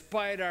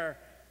 despite our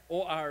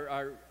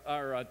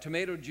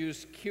tomato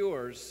juice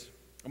cures.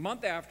 A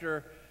month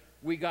after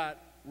we got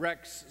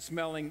Rex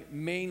smelling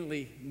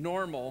mainly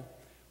normal,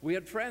 we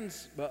had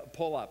friends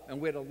pull up,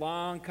 and we had a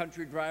long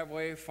country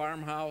driveway,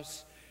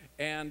 farmhouse,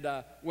 and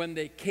when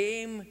they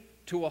came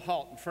to a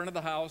halt in front of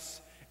the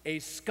house, a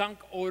skunk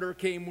odor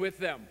came with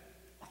them.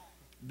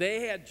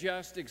 They had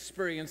just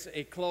experienced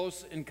a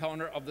close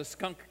encounter of the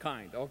skunk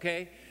kind,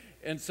 okay?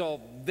 And so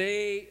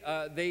they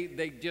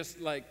just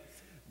like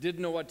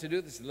didn't know what to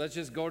do. They said, let's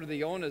just go to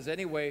the Onas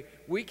anyway.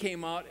 We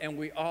came out and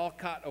we all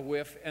caught a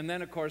whiff, and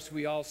then of course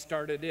we all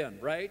started in,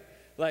 right?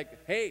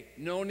 Like, hey,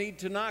 no need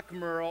to knock,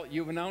 Merle.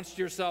 You've announced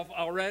yourself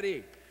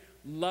already.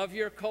 Love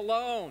your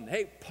cologne.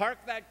 Hey, park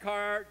that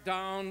car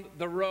down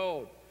the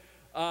road.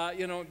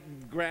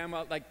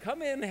 Grandma, like,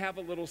 come in and have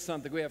a little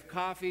something. We have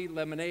coffee,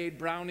 lemonade,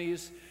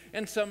 brownies,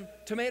 and some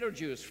tomato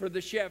juice for the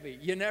Chevy.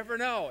 You never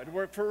know. It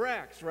worked for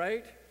Rex,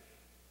 right?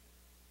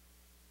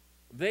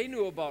 They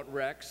knew about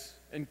Rex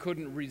and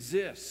couldn't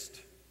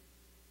resist.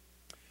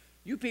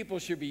 You people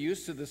should be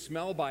used to the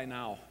smell by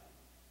now.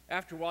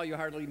 After a while, you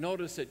hardly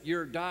notice it.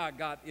 Your dog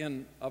got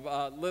in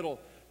a little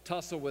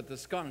tussle with the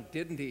skunk,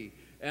 didn't he?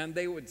 And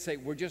they would say,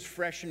 we're just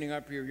freshening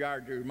up your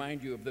yard to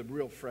remind you of the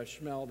real fresh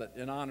smell,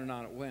 and on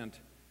it went.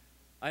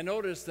 I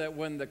noticed that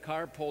when the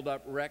car pulled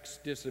up, Rex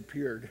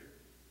disappeared.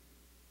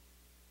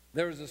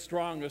 There was a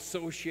strong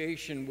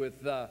association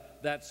with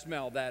that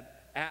smell,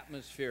 that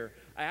atmosphere.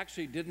 I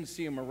actually didn't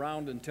see him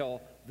around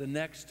until the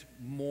next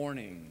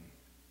morning.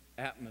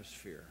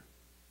 Atmosphere.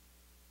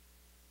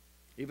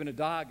 Even a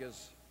dog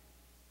has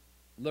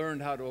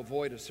learned how to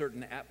avoid a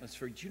certain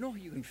atmosphere. Do you know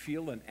you can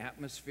feel an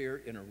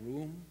atmosphere in a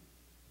room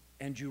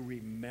and you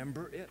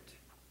remember it?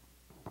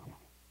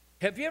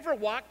 Have you ever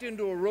walked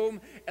into a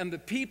room and the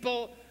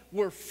people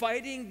were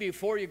fighting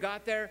before you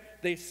got there?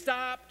 They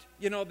stopped,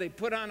 they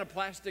put on a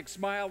plastic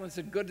smile and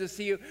said, good to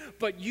see you,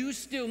 but you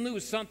still knew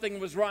something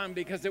was wrong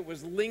because it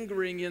was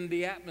lingering in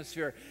the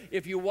atmosphere.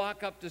 If you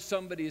walk up to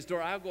somebody's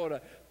door, I'll go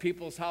to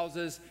people's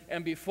houses,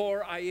 and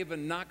before I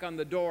even knock on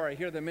the door, I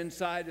hear them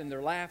inside and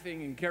they're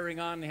laughing and carrying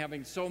on and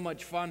having so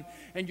much fun,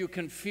 and you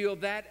can feel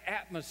that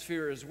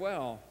atmosphere as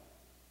well.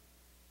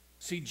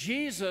 See,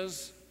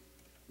 Jesus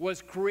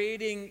was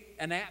creating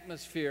an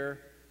atmosphere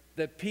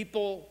that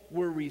people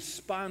were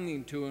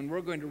responding to, and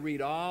we're going to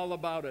read all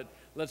about it.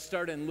 Let's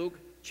start in Luke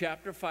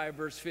chapter 5,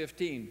 verse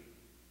 15.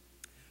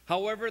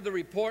 However, the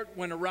report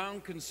went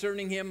around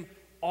concerning him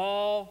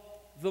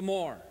all the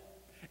more,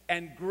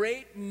 and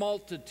great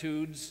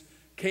multitudes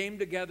came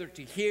together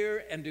to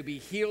hear and to be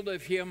healed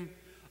of him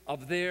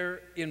of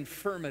their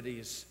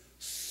infirmities.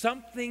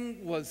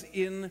 Something was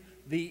in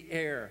the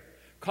air.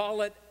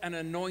 Call it an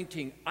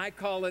anointing. I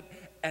call it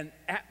an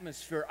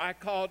atmosphere. I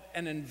call it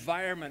an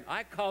environment.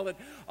 I call it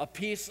a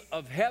piece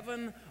of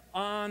heaven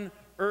on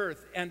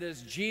earth. And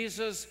as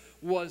Jesus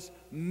was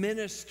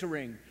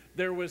ministering,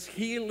 there was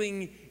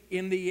healing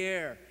in the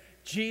air.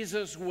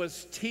 Jesus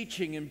was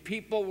teaching and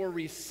people were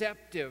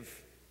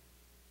receptive.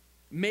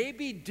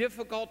 Maybe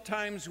difficult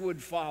times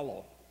would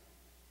follow,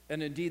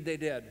 and indeed they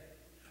did.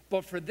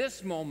 But for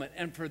this moment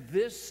and for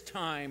this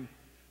time,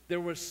 there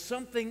was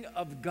something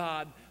of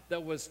God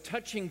that was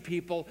touching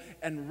people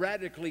and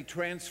radically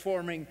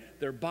transforming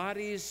their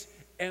bodies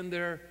and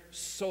their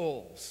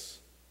souls.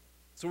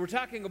 So we're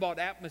talking about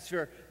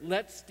atmosphere.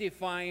 Let's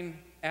define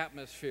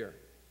atmosphere.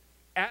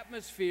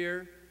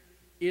 Atmosphere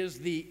is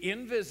the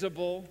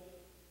invisible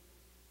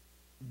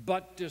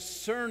but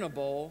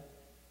discernible,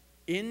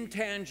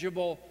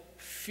 intangible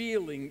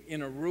feeling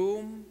in a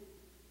room,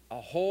 a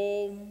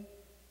home,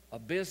 a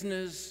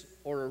business,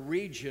 or a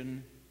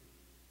region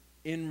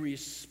in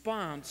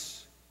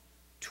response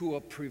to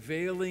a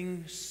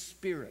prevailing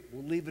spirit.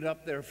 We'll leave it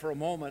up there for a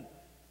moment.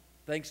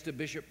 thanks to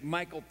Bishop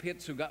Michael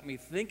Pitts, who got me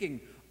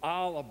thinking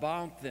all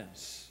about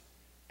this.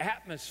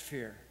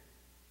 Atmosphere.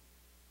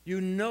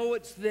 You know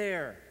it's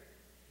there.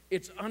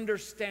 It's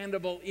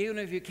understandable. Even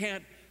if you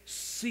can't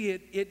see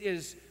it, it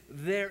is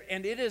there.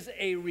 And it is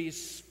a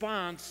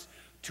response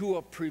to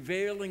a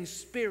prevailing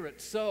spirit.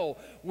 So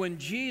when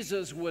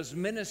Jesus was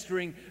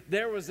ministering,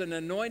 there was an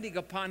anointing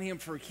upon him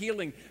for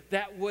healing.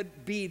 That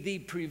would be the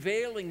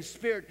prevailing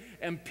spirit,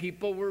 and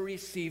people were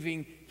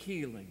receiving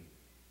healing.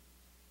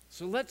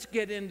 So let's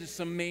get into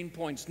some main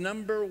points.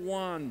 Number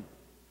one,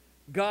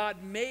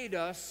 God made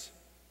us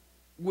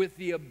with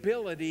the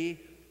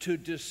ability to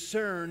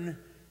discern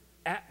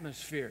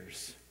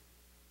atmospheres.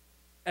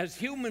 As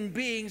human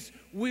beings,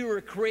 we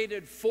were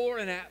created for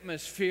an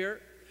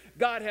atmosphere.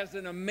 God has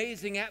an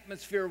amazing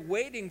atmosphere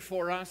waiting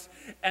for us,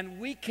 and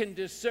we can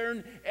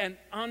discern and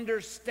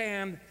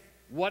understand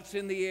what's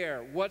in the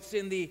air, what's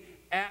in the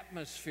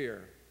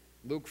atmosphere.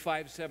 Luke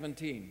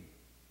 5:17.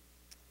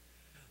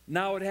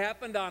 Now it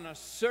happened on a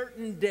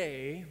certain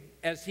day,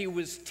 as he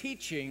was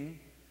teaching,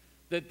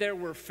 that there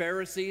were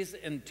Pharisees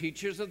and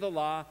teachers of the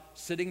law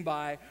sitting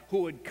by,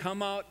 who had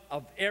come out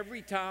of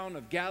every town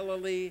of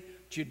Galilee,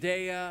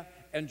 Judea,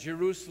 and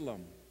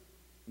Jerusalem.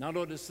 Now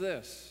notice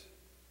this.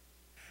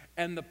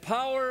 And the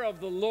power of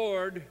the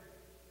Lord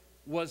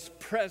was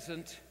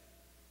present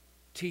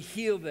to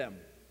heal them.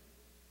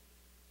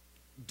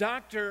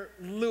 Dr.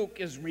 Luke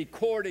is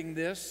recording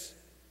this.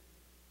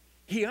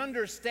 He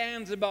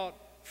understands about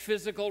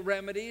physical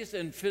remedies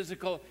and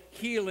physical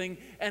healing,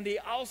 and he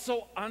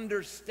also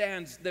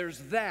understands there's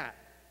that.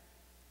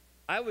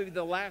 I would be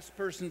the last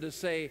person to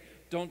say,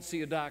 don't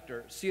see a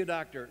doctor. See a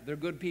doctor. They're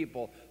good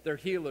people. They're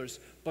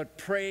healers. But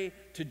pray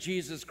to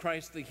Jesus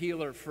Christ, the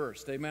healer,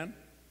 first. Amen?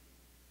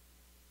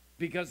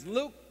 Because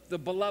Luke, the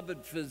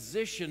beloved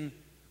physician,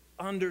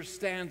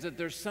 understands that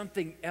there's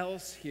something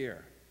else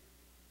here.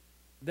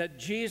 That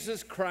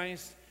Jesus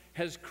Christ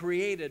has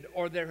created,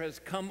 or there has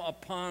come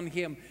upon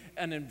him,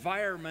 an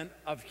environment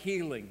of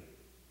healing.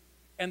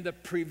 And the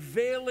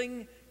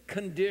prevailing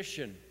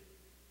condition,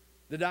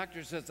 the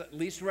doctor says, at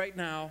least right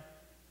now,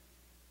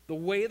 the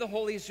way the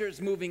Holy Spirit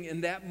is moving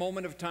in that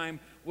moment of time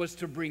was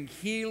to bring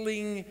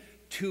healing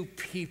to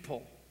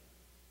people.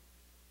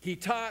 He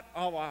taught,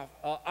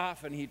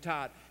 often he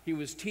taught, he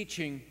was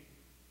teaching,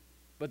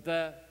 but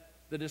the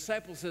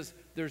disciple says,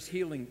 there's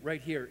healing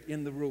right here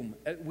in the room.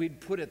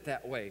 We'd put it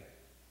that way.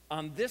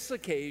 On this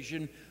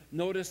occasion,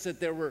 notice that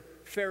there were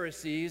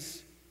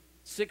Pharisees,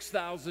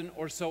 6,000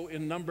 or so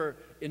in number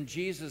in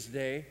Jesus'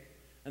 day,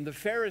 and the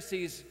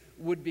Pharisees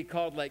would be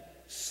called like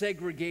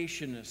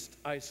segregationists,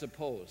 I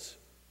suppose,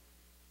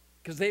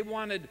 because they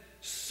wanted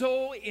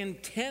so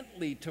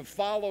intently to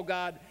follow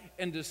God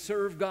and to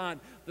serve God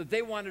that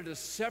they wanted to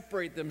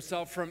separate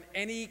themselves from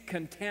any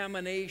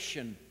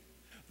contamination.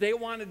 They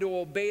wanted to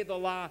obey the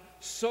law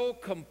so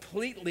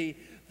completely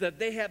that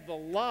they had the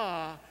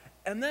law,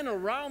 and then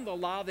around the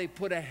law they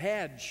put a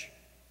hedge,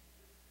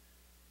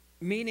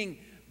 meaning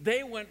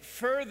they went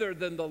further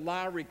than the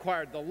law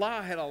required. The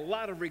law had a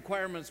lot of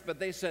requirements, but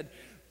they said,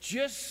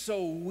 just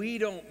so we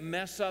don't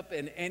mess up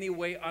in any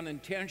way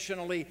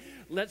unintentionally,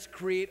 let's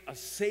create a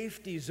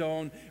safety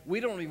zone.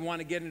 We don't even want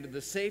to get into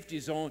the safety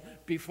zone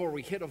before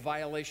we hit a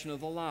violation of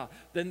the law.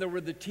 Then there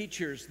were the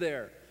teachers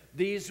there.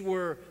 These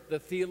were the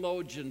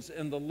theologians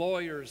and the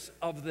lawyers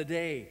of the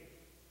day.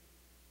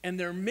 And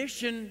their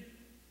mission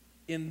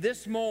in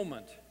this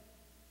moment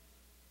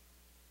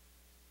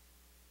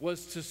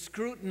was to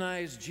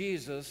scrutinize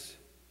Jesus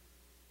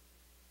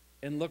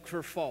and look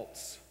for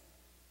faults.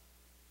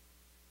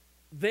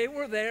 They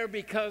were there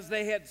because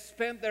they had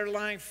spent their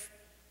life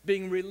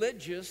being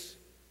religious.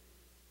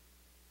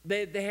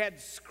 They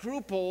had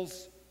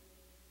scruples,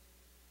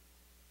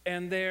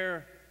 and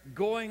they're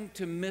going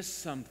to miss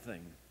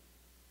something.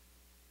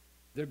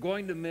 They're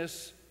going to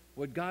miss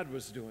what God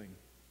was doing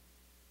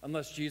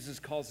unless Jesus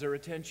calls their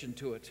attention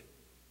to it.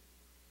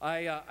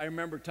 I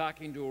remember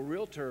talking to a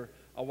realtor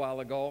a while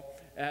ago,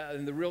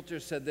 and the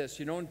realtor said this,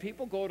 you know, when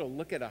people go to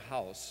look at a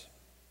house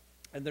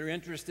and they're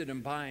interested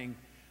in buying,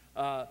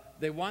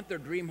 they want their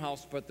dream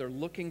house, but they're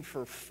looking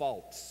for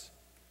faults.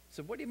 I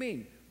said, what do you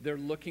mean? They're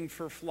looking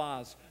for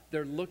flaws.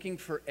 They're looking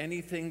for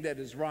anything that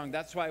is wrong.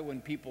 That's why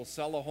when people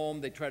sell a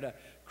home, they try to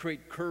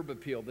create curb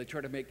appeal. They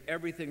try to make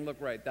everything look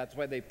right. That's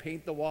why they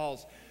paint the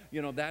walls.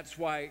 You know, that's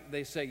why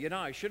they say, you know,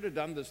 I should have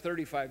done this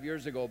 35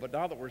 years ago, but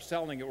now that we're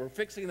selling it, we're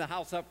fixing the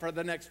house up for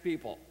the next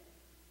people.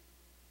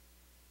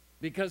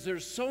 Because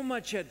there's so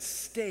much at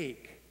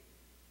stake,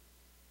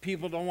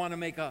 people don't want to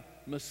make a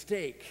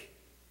mistake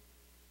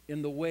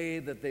in the way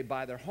that they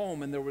buy their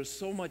home. And there was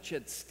so much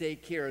at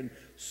stake here, and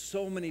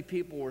so many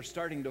people were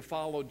starting to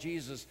follow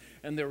Jesus,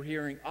 and they were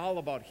hearing all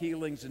about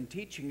healings and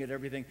teaching and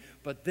everything,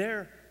 but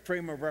their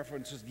frame of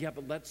reference is, yeah,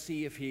 but let's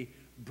see if he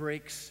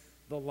breaks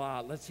the law.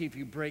 Let's see if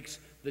he breaks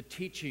the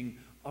teaching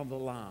of the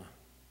law.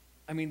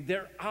 I mean,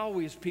 there are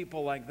always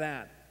people like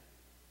that.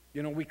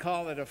 You know, we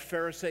call it a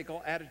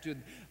Pharisaical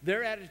attitude.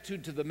 Their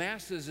attitude to the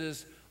masses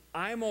is,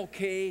 I'm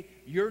okay,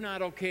 you're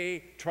not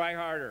okay, try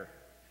harder.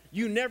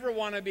 You never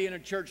want to be in a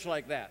church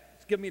like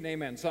that. Give me an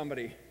amen,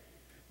 somebody.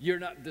 You're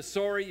not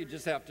sorry, you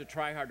just have to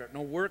try harder.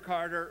 No, work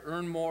harder,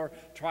 earn more,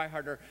 try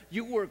harder.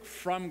 You work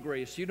from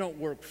grace, you don't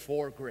work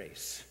for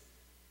grace.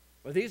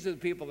 But these are the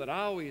people that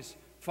always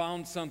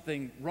found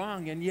something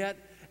wrong, and yet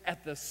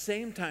at the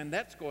same time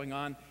that's going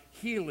on,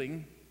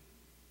 healing,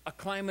 a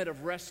climate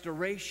of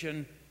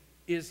restoration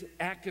is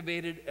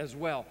activated as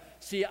well.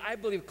 See, I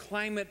believe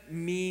climate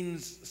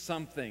means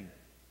something.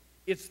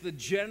 It's the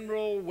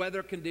general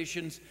weather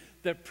conditions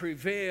that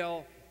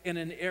prevail in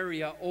an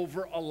area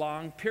over a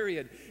long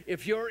period.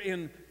 If you're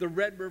in the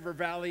Red River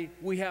Valley,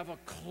 we have a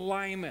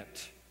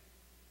climate.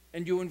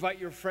 And you invite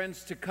your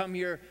friends to come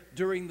here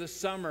during the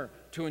summer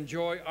to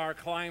enjoy our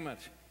climate.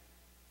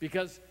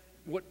 Because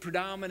what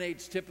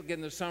predominates typically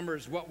in the summer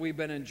is what we've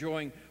been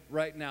enjoying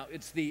right now.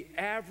 It's the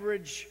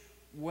average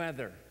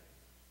weather.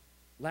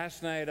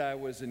 Last night I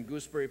was in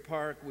Gooseberry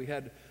Park. We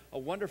had a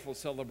wonderful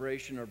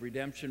celebration of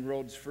Redemption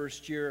Road's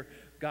first year.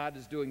 God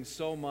is doing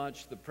so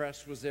much. The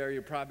press was there.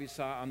 You probably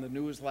saw on the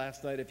news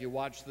last night if you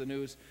watched the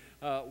news.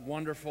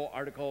 Wonderful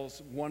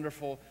articles,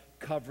 wonderful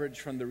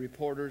coverage from the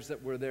reporters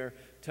that were there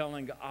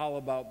telling all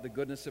about the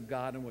goodness of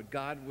God and what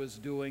God was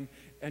doing.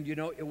 And you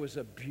know, it was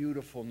a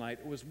beautiful night.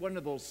 It was one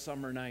of those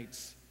summer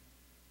nights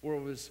where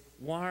it was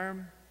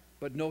warm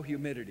but no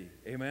humidity.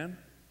 Amen?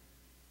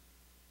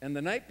 And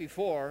the night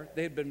before,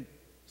 they had been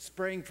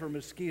spraying for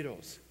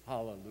mosquitoes.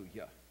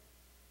 Hallelujah.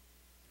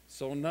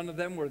 So none of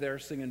them were there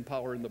singing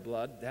Power in the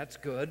Blood. That's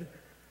good.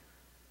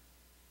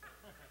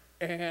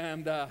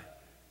 And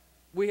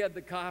we had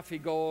the coffee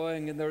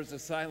going, and there was a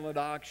silent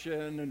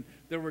auction, and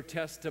there were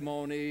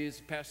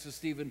testimonies. Pastor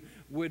Stephen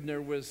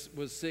Widner was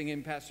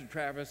singing. Pastor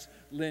Travis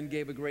Lynn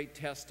gave a great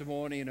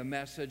testimony and a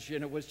message,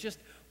 and it was just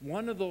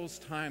one of those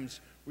times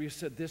where you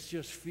said, this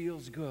just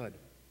feels good,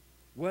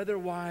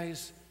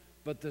 weather-wise,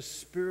 but the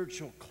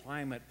spiritual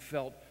climate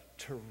felt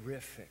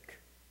terrific.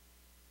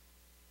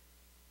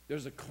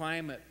 There's a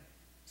climate,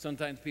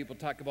 sometimes people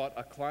talk about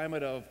a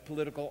climate of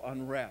political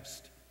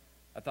unrest.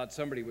 I thought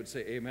somebody would say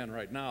amen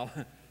right now.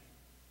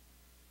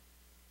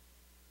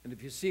 And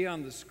if you see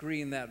on the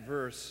screen that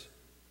verse,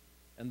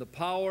 and the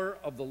power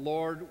of the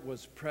Lord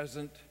was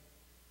present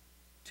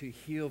to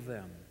heal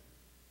them.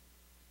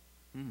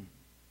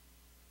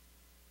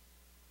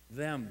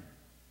 Them,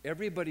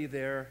 everybody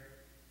there,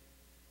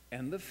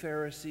 and the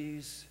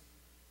Pharisees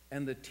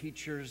and the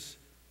teachers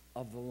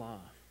of the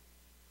law.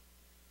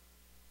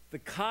 The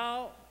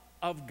call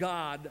of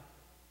God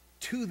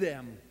to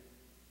them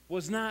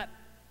was not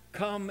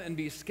come and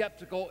be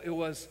skeptical. It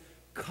was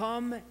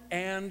come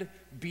and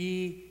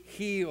be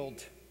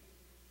healed.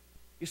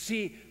 You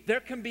see, there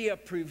can be a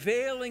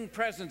prevailing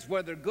presence,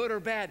 whether good or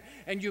bad,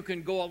 and you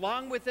can go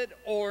along with it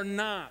or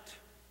not,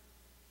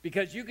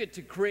 because you get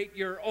to create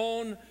your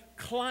own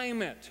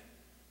climate.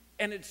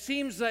 And it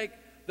seems like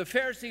the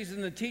Pharisees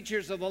and the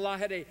teachers of the law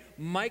had a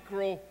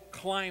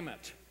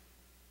microclimate.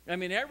 I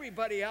mean,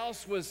 everybody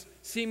else was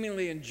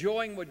seemingly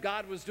enjoying what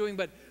God was doing,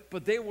 but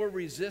they were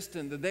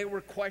resistant, and they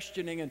were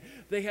questioning, and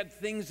they had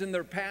things in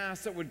their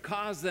past that would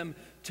cause them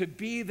to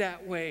be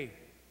that way.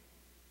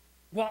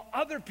 While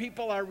other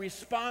people are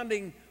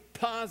responding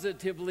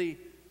positively,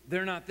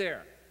 they're not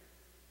there.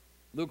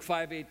 Luke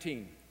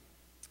 5:18.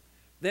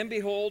 Then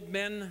behold,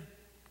 men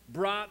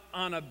brought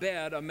on a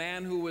bed a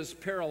man who was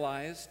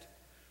paralyzed,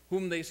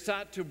 whom they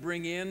sought to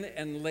bring in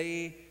and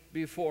lay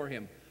before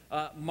him.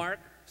 Mark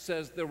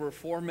says there were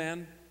 4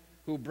 men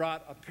who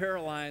brought a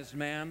paralyzed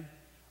man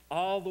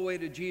all the way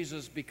to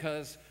Jesus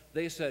because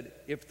they said,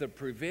 if the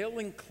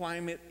prevailing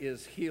climate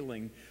is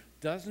healing,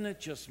 doesn't it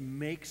just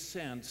make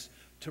sense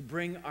to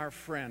bring our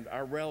friend,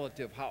 our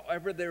relative,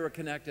 however they were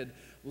connected,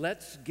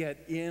 let's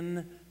get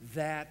in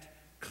that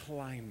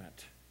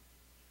climate.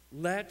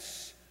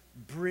 Let's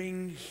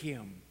bring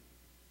him.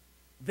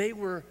 They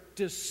were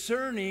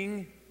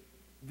discerning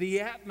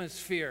the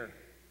atmosphere.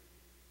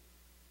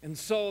 And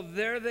so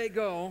there they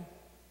go.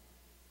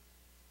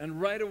 And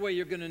right away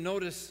you're going to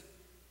notice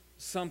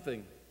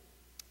something.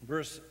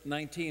 Verse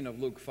 19 of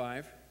Luke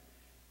 5.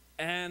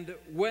 And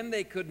when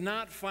they could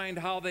not find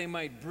how they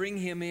might bring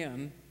him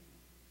in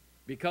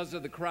because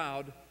of the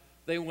crowd,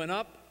 they went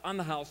up on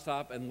the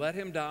housetop and let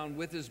him down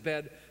with his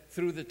bed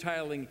through the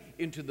tiling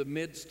into the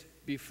midst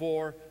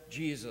before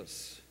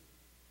Jesus.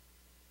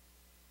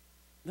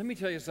 Let me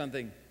tell you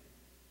something.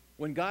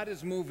 When God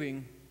is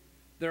moving,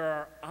 there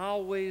are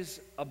always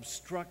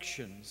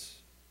obstructions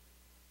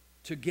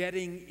to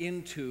getting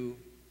into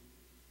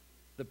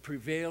the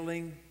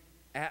prevailing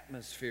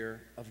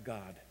atmosphere of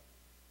God.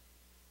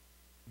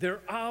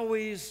 There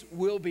always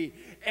will be,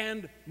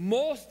 and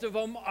most of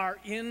them are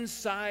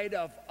inside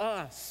of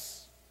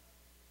us.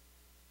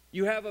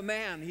 You have a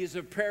man, he's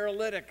a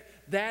paralytic.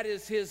 That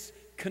is his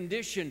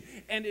condition,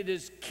 and it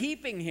is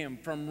keeping him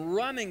from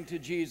running to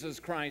Jesus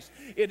Christ.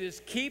 It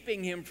is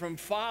keeping him from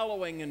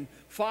following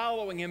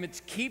him.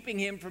 It's keeping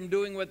him from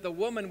doing what the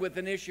woman with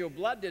an issue of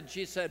blood did.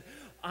 She said,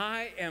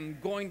 I am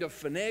going to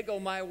finagle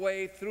my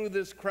way through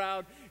this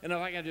crowd, and if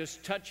I can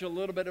just touch a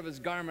little bit of his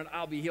garment,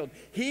 I'll be healed.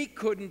 He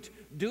couldn't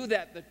do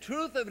that. The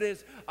truth of it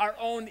is our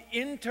own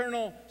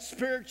internal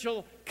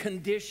spiritual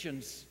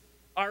conditions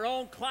Our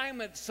own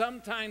climate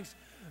sometimes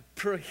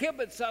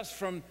prohibits us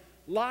from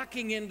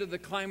locking into the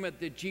climate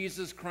that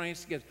Jesus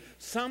Christ gives.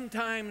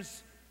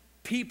 Sometimes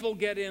people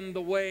get in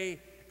the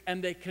way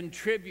and they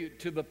contribute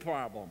to the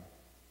problem.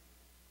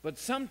 But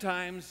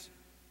sometimes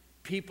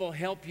people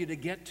help you to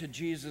get to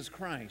Jesus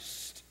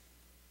Christ.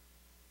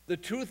 The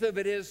truth of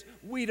it is,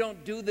 we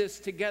don't do this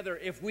together.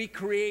 If we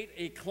create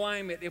a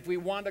climate, if we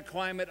want a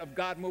climate of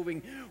God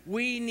moving,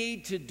 we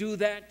need to do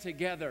that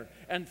together.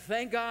 And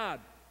thank God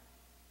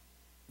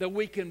that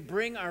we can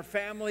bring our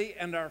family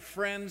and our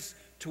friends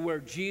to where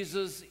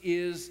Jesus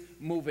is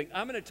moving.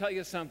 I'm going to tell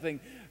you something.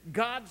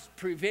 God's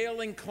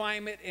prevailing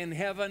climate in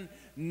heaven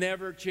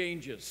never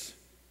changes.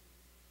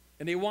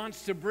 And He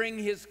wants to bring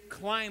His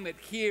climate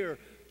here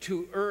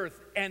to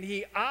earth. And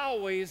He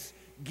always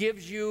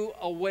gives you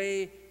a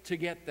way to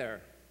get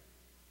there.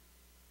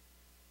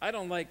 I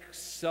don't like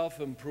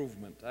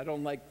self-improvement. I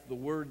don't like the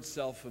word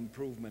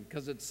self-improvement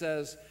because it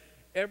says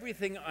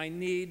everything I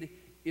need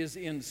is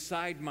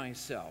inside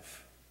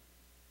myself.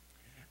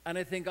 And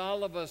I think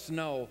all of us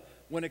know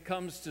when it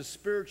comes to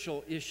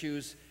spiritual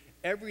issues,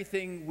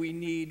 everything we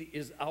need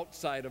is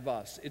outside of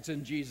us. It's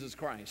in Jesus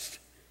Christ.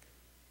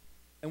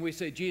 And we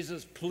say,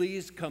 Jesus,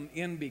 please come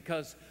in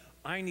because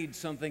I need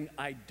something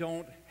I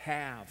don't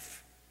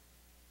have.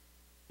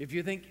 If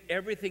you think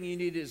everything you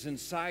need is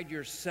inside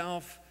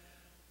yourself,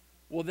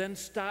 well, then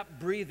stop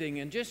breathing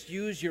and just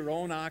use your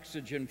own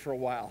oxygen for a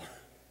while.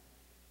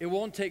 It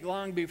won't take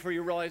long before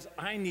you realize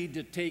I need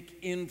to take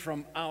in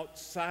from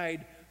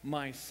outside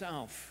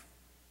myself.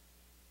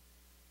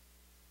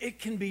 It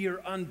can be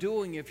your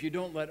undoing if you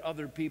don't let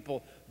other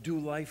people do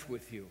life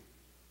with you.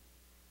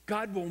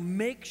 God will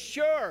make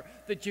sure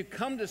that you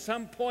come to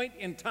some point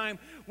in time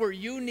where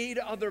you need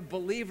other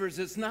believers.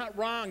 It's not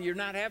wrong. You're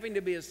not having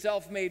to be a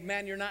self-made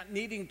man. You're not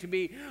needing to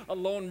be a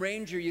lone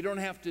ranger. You don't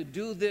have to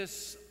do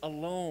this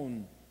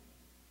alone.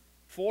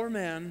 4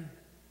 men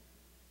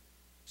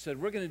said,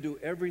 we're going to do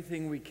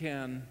everything we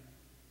can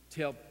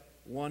to help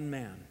one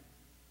man.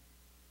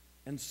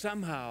 And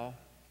somehow,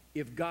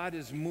 if God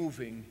is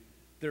moving,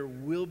 there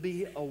will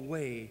be a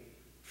way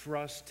for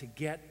us to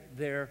get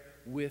there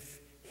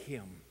with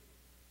Him.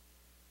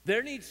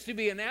 There needs to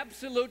be an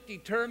absolute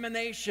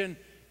determination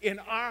in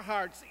our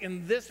hearts,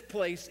 in this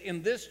place,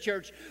 in this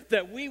church,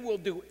 that we will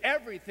do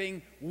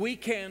everything we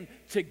can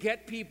to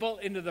get people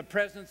into the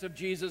presence of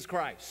Jesus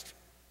Christ,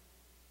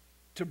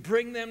 to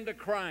bring them to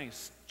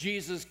Christ.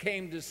 Jesus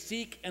came to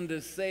seek and to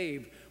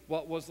save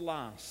what was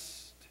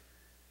lost.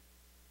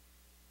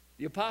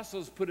 The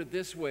apostles put it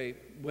this way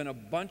when a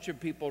bunch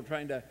of people were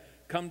trying to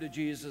come to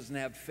Jesus and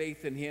have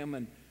faith in Him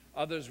and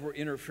others were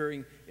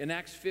interfering. In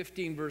Acts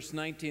 15, verse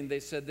 19,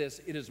 they said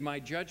this, "It is my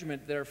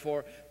judgment,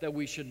 therefore, that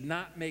we should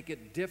not make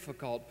it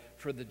difficult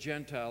for the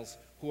Gentiles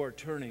who are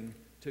turning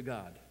to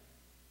God."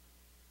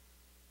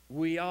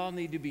 We all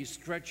need to be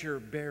stretcher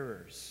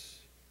bearers.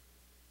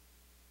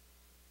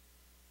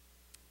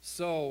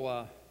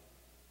 So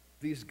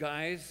these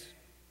guys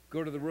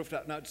go to the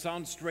rooftop. Now, it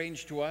sounds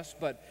strange to us,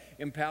 but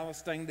in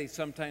Palestine, they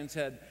sometimes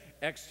had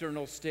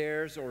external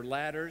stairs or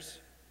ladders,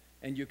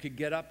 and you could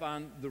get up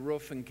on the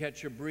roof and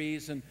catch a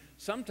breeze. And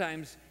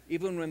sometimes,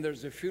 even when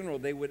there's a funeral,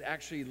 they would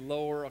actually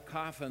lower a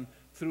coffin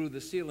through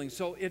the ceiling.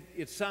 So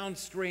it sounds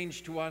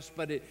strange to us,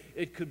 but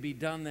it could be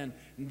done then.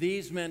 And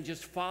these men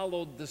just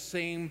followed the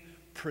same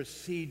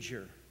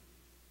procedure.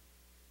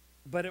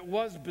 But it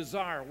was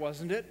bizarre,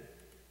 wasn't it?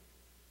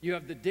 You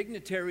have the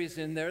dignitaries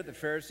in there, the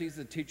Pharisees,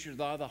 the teachers of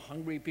the law, the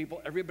hungry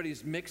people.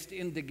 Everybody's mixed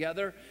in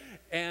together.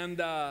 And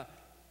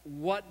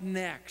what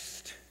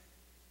next?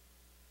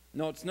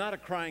 No, it's not a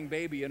crying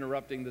baby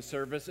interrupting the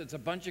service. It's a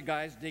bunch of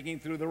guys digging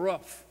through the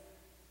roof.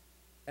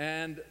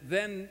 And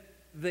then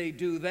they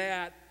do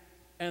that,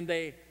 and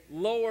they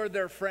lower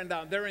their friend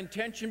down. Their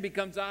intention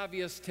becomes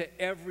obvious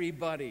to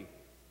everybody.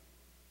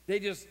 They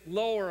just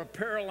lower a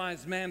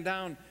paralyzed man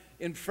down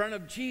in front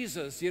of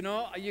Jesus. You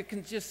know, you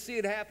can just see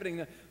it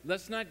happening.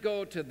 Let's not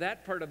go to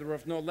that part of the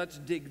roof. No, let's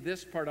dig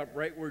this part up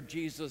right where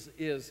Jesus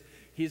is.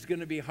 He's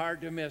going to be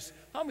hard to miss.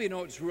 How many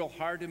know it's real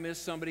hard to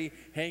miss somebody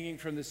hanging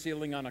from the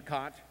ceiling on a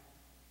cot?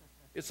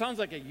 It sounds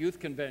like a youth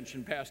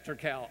convention, Pastor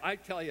Cal. I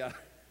tell you.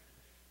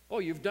 Oh,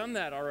 you've done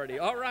that already.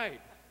 All right.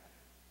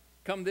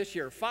 Come this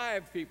year,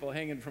 5 people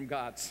hanging from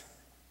cots.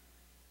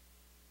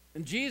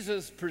 And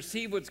Jesus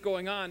perceived what's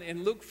going on.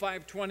 In Luke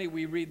 5:20,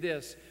 we read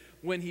this.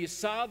 When He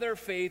saw their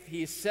faith,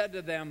 He said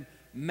to them,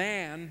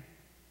 "Man,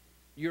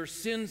 your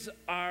sins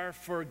are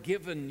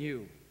forgiven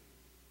you."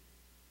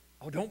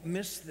 Oh, don't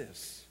miss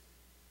this.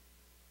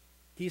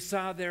 He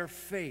saw their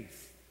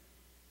faith.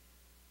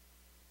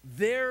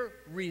 Their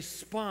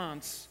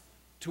response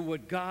to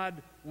what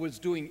God was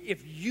doing.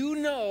 If you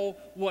know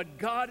what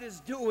God is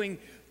doing,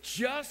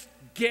 just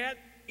get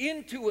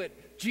into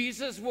it.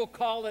 Jesus will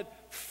call it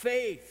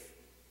faith.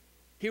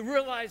 He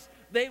realized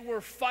they were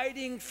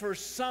fighting for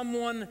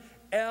someone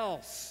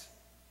else.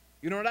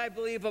 You know what I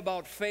believe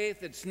about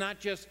faith? It's not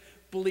just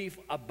belief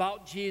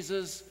about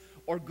Jesus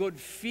or good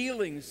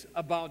feelings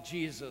about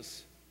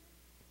Jesus.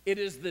 It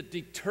is the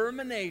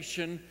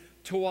determination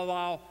to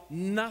allow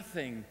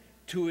nothing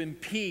to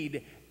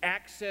impede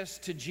access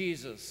to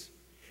Jesus,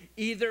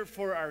 either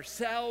for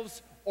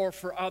ourselves or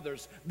for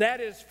others.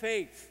 That is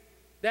faith.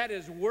 That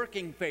is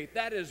working faith.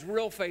 That is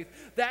real faith.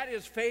 That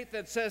is faith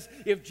that says,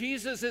 if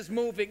Jesus is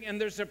moving and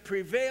there's a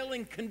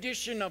prevailing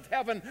condition of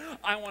heaven,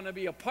 I want to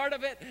be a part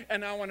of it,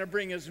 and I want to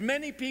bring as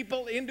many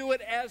people into it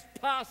as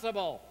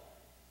possible.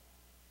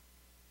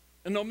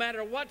 And no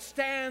matter what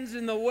stands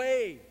in the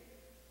way,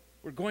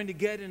 we're going to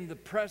get in the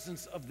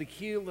presence of the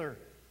healer,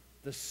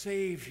 the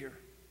Savior.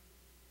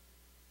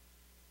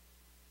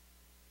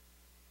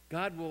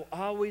 God will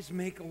always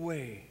make a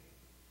way.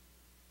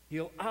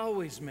 He'll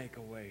always make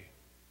a way.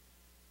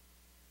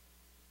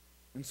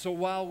 And so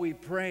while we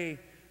pray,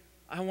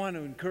 I want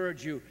to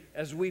encourage you,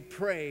 as we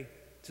pray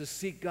to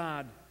seek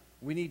God,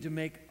 we need to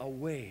make a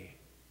way.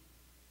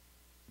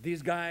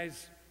 These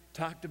guys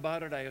talked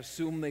about it. I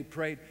assume they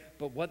prayed.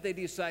 But what they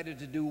decided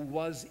to do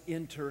was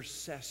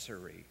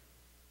intercessory.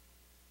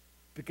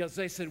 Because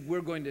they said,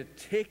 we're going to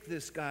take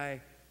this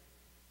guy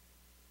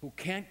who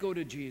can't go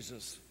to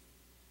Jesus.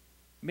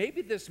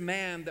 Maybe this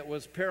man that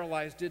was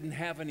paralyzed didn't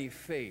have any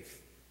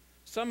faith.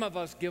 Some of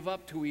us give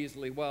up too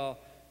easily. Well,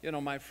 you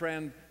know, my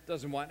friend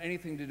doesn't want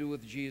anything to do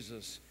with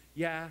Jesus.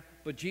 Yeah,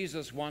 but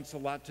Jesus wants a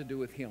lot to do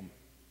with him.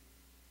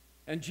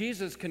 And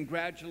Jesus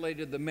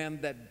congratulated the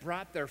men that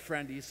brought their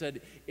friend. He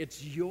said,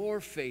 it's your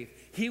faith.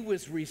 He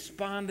was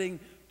responding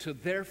to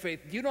their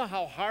faith. Do you know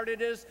how hard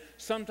it is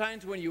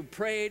sometimes when you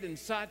prayed and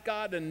sought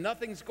God and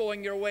nothing's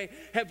going your way?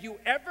 Have you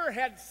ever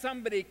had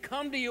somebody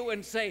come to you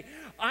and say,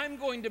 I'm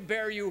going to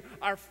bear you,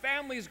 our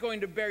family's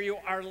going to bear you,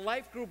 our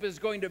life group is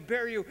going to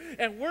bear you,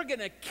 and we're going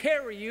to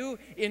carry you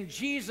in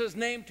Jesus'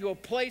 name to a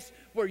place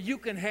where you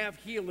can have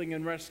healing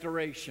and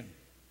restoration?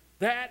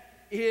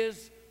 That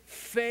is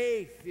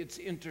faith. It's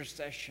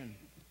intercession.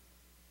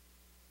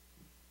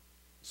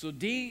 So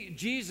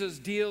Jesus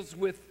deals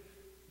with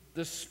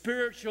the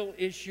spiritual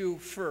issue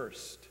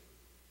first.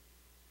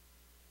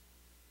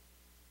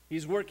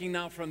 He's working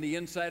now from the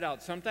inside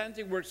out. Sometimes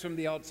he works from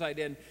the outside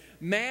in.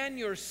 Man,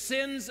 your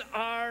sins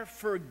are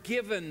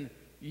forgiven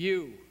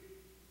you.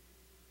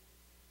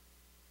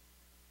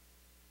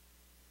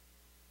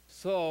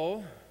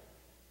 So,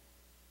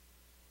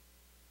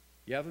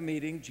 you have a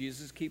meeting.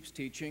 Jesus keeps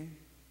teaching.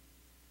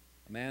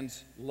 A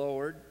man's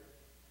lowered.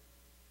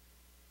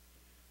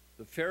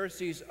 The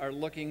Pharisees are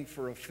looking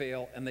for a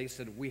fail, and they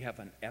said, we have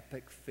an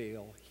epic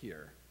fail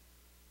here.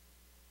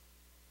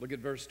 Look at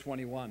verse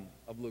 21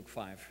 of Luke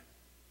 5.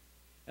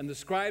 And the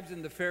scribes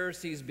and the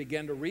Pharisees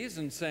began to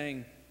reason,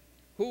 saying,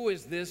 who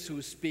is this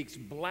who speaks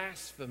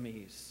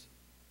blasphemies?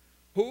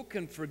 Who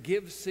can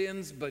forgive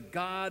sins but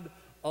God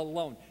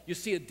alone? You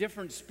see, a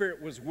different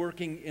spirit was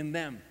working in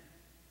them.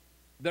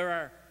 There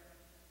are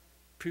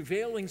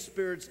prevailing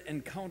spirits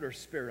and counter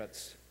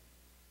spirits.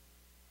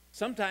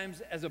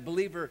 Sometimes, as a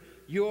believer,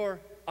 you're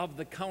of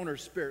the counter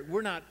spirit.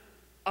 We're not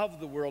of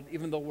the world,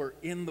 even though we're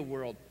in the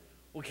world.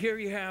 Well, here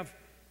you have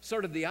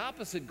sort of the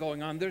opposite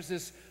going on. There's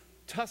this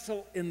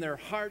tussle in their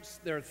hearts.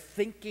 They're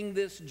thinking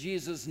this.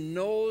 Jesus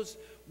knows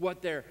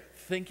what they're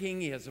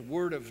thinking. He has a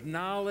word of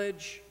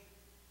knowledge.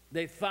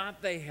 They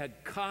thought they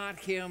had caught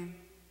him.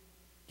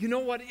 You know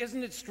what?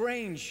 Isn't it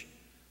strange?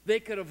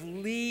 They could have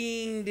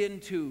leaned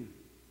into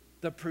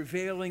the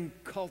prevailing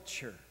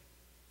culture,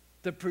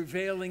 the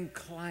prevailing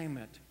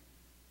climate.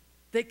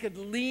 They could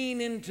lean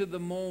into the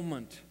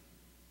moment.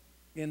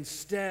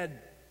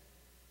 Instead,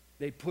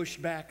 they push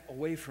back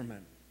away from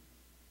it.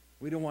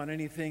 We don't want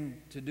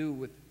anything to do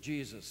with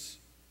Jesus.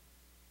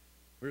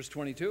 Verse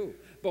 22,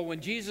 but when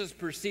Jesus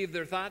perceived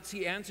their thoughts,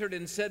 he answered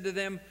and said to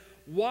them,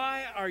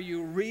 why are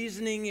you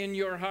reasoning in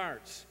your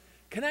hearts?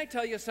 Can I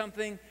tell you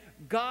something?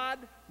 God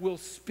will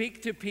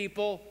speak to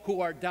people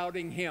who are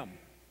doubting him.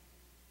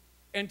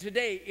 And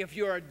today, if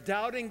you are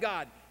doubting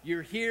God,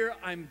 you're here,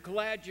 I'm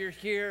glad you're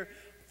here.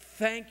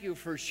 Thank you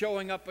for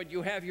showing up, but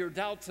you have your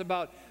doubts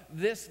about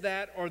this,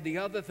 that, or the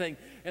other thing.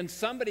 And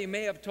somebody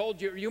may have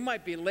told you, you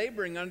might be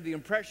laboring under the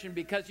impression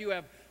because you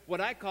have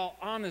what I call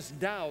honest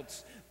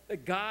doubts,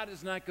 that God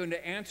is not going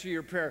to answer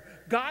your prayer.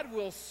 God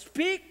will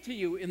speak to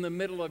you in the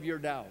middle of your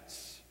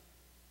doubts.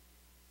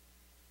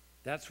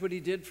 That's what he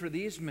did for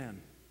these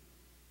men.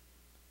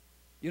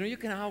 You know, you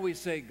can always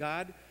say,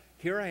 God,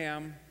 here I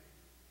am,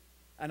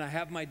 and I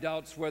have my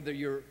doubts whether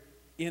you're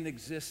in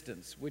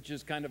existence, which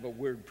is kind of a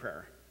weird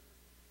prayer.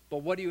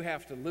 But what do you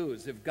have to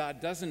lose? If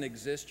God doesn't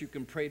exist, you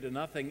can pray to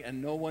nothing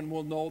and no one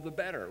will know the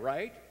better,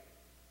 right?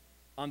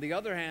 On the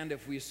other hand,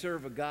 if we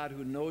serve a God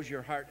who knows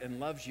your heart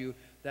and loves you,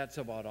 that's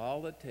about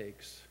all it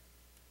takes.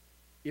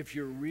 If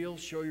you're real,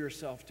 show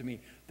yourself to me.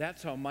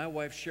 That's how my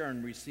wife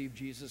Sharon received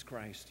Jesus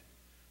Christ.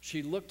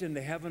 She looked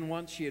into heaven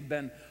once. She had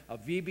been a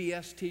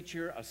VBS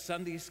teacher, a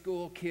Sunday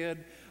school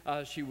kid.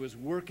 She was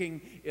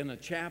working in a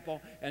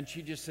chapel, and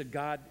she just said,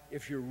 God,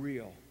 if you're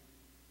real,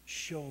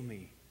 show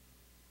me.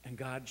 And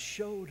God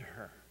showed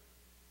her.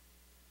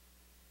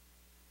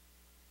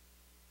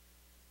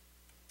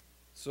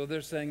 So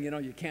they're saying, you know,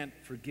 you can't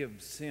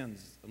forgive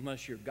sins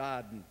unless you're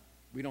God, and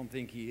we don't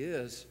think he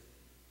is.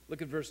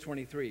 Look at verse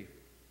 23.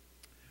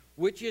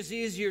 Which is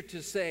easier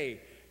to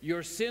say,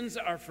 your sins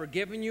are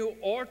forgiven you,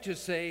 or to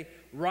say,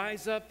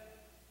 rise up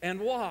and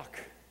walk.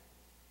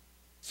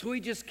 So he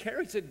just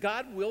carries it.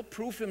 God will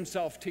prove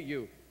himself to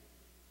you.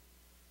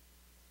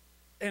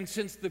 And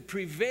since the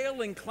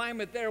prevailing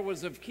climate there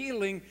was of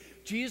healing,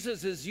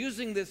 Jesus is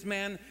using this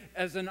man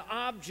as an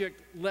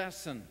object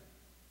lesson.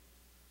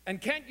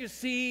 And can't you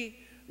see,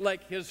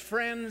 like, his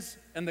friends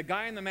and the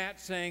guy on the mat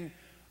saying,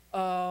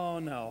 oh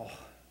no,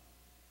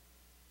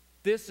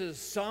 this is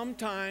some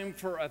time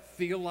for a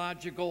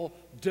theological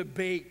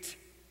debate.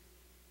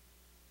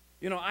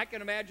 You know, I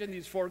can imagine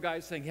these four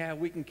guys saying, yeah,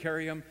 we can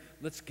carry him.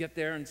 Let's get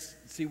there and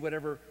see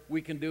whatever we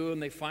can do.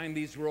 And they find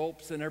these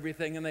ropes and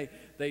everything, and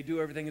they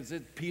do everything. It's a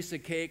piece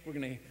of cake. We're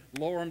going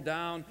to lower him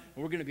down,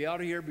 and we're going to be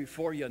out of here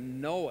before you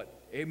know it.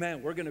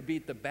 Amen. We're going to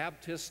beat the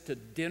Baptists to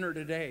dinner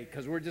today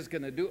because we're just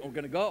going to do it. We're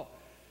going to go.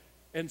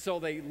 And so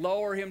they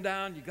lower him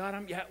down. You got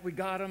him? Yeah, we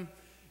got him.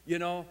 You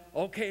know,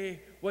 okay,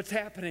 what's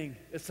happening?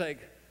 It's like,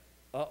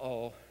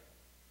 uh-oh.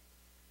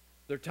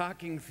 They're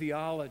talking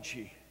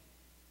theology.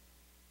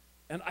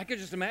 And I could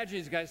just imagine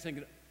these guys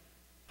thinking,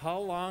 how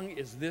long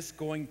is this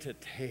going to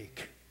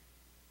take?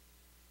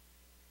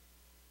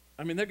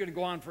 I mean, they're going to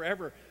go on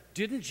forever.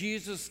 Didn't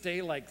Jesus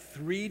stay like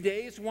 3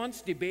 days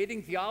once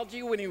debating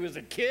theology when he was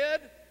a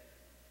kid?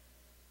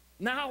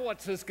 Now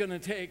what's this going to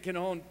take? You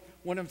know, and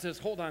one of them says,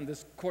 hold on,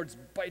 this cord's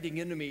biting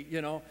into me,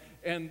 you know.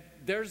 And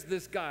there's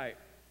this guy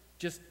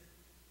just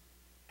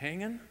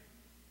hanging.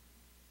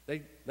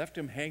 They left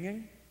him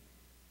hanging.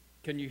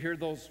 Can you hear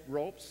those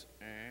ropes?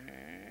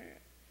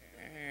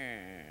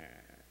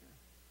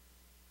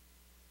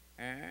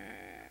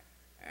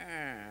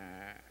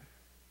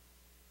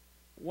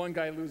 One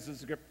guy loses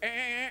his grip.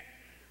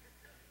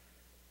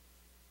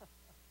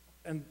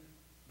 And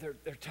they're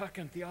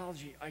talking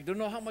theology. I don't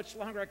know how much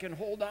longer I can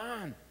hold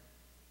on.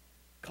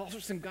 Calls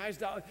for some guys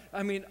down.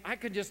 I mean, I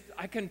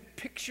can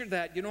picture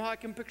that. You know how I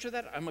can picture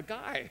that? I'm a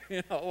guy,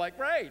 you know, like,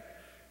 right.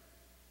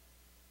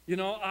 You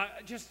know,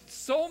 just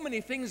so many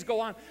things go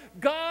on.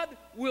 God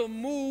will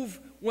move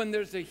when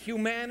there's a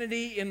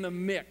humanity in the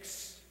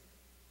mix.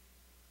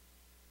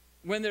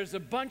 When there's a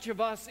bunch of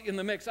us in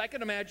the mix. I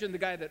can imagine the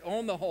guy that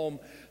owned the home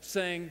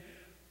saying,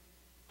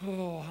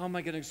 oh, how am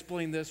I going to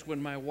explain this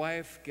when my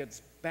wife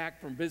gets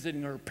back from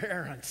visiting her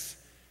parents?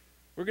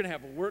 We're going to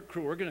have a work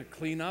crew. We're going to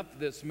clean up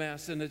this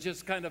mess. And it's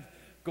just kind of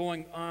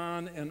going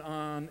on and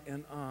on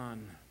and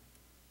on.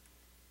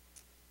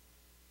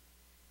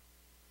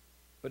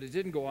 But it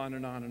didn't go on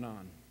and on and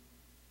on.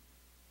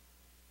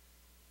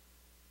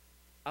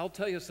 I'll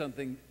tell you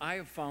something. I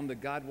have found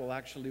that God will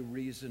actually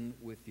reason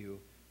with you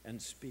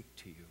and speak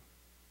to you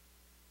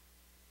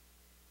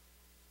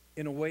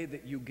in a way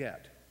that you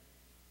get.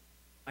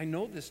 I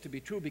know this to be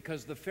true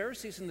because the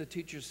Pharisees and the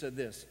teachers said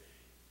this: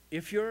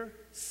 if you're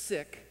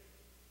sick,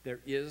 there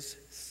is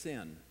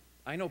sin.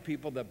 I know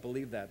people that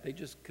believe that. They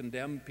just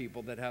condemn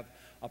people that have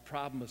a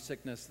problem with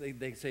sickness.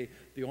 They say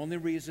the only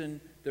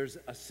reason there's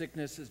a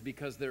sickness is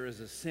because there is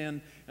a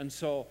sin. And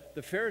so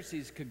the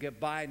Pharisees could get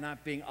by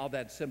not being all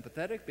that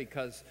sympathetic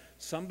because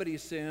somebody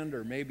sinned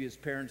or maybe his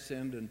parents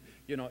sinned, and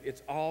you know,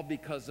 it's all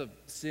because of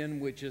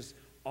sin, which is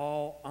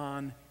all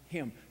on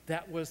him.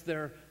 That was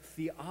their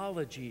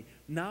theology.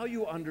 Now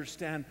you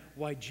understand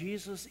why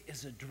Jesus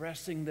is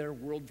addressing their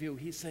worldview.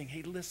 He's saying,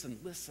 hey,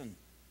 listen.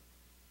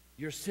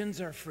 Your sins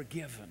are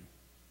forgiven.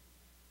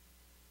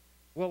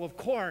 Well, of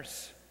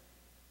course,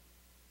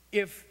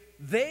 if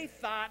they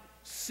thought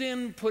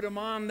sin put them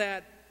on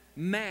that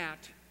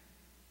mat,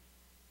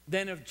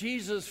 then if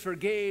Jesus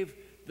forgave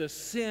the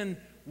sin,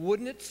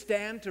 wouldn't it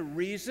stand to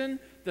reason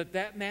that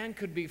that man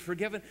could be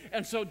forgiven?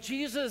 And so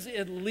Jesus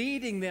is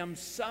leading them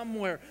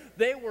somewhere.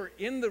 They were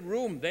in the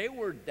room. They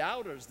were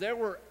doubters. They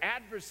were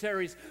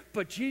adversaries.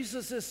 But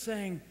Jesus is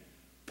saying,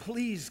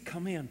 please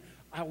come in.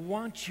 I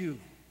want you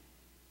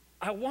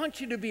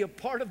to be a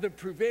part of the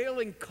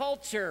prevailing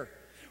culture.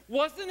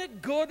 Wasn't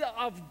it good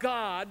of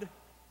God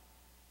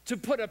to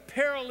put a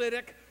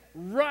paralytic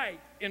right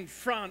in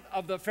front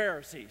of the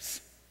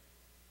Pharisees?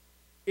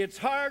 It's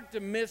hard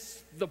to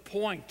miss the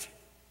point.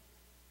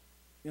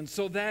 And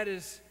so that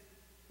is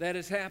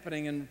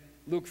happening. In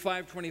Luke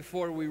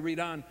 5:24 we read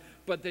on,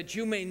 but that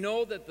you may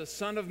know that the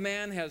Son of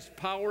Man has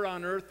power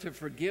on earth to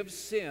forgive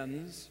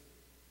sins.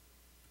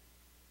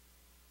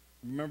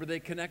 Remember, they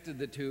connected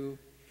the two.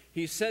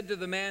 He said to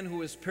the man who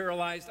was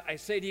paralyzed, I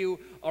say to you,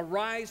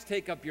 arise,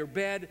 take up your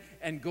bed,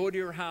 and go to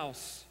your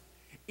house.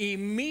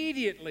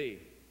 Immediately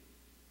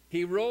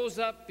he rose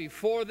up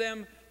before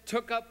them,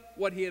 took up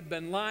what he had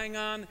been lying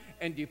on,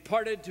 and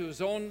departed to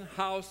his own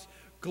house,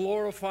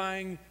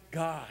 glorifying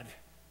God.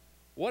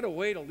 What a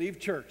way to leave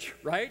church,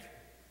 right?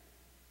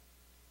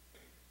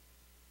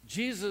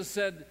 Jesus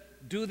said,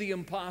 do the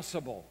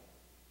impossible.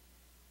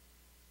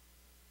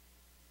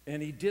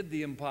 And he did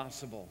the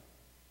impossible.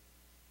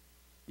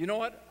 You know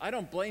what? I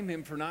don't blame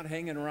him for not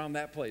hanging around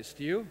that place.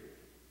 Do you?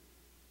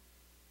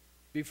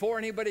 Before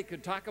anybody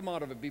could talk him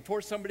out of it,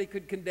 before somebody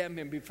could condemn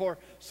him, before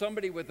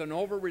somebody with an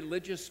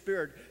over-religious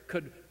spirit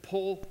could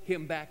pull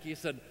him back, he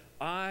said,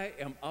 I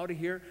am out of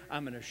here.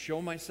 I'm going to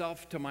show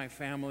myself to my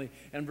family.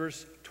 And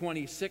verse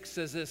 26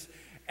 says this,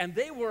 And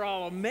they were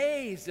all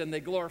amazed, and they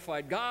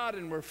glorified God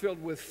and were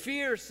filled with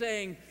fear,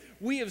 saying,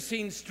 "We have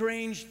seen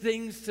strange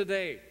things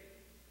today."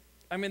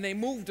 I mean, they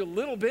moved a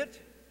little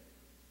bit.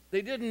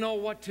 They didn't know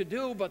what to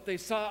do, but they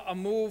saw a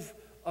move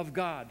of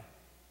God.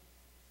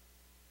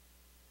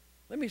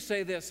 Let me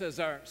say this as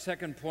our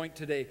second point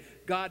today.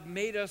 God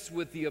made us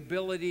with the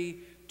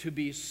ability to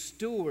be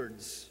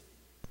stewards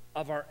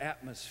of our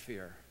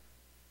atmosphere.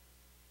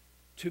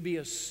 To be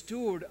a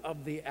steward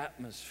of the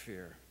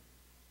atmosphere.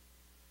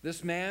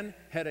 This man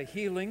had a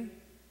healing,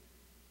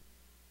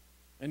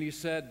 and he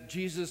said,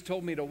 "Jesus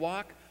told me to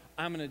walk.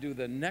 I'm going to do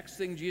the next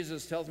thing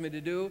Jesus tells me to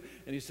do."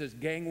 And he says,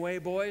 "Gangway,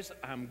 boys,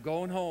 I'm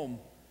going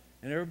home."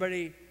 And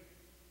everybody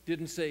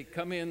didn't say,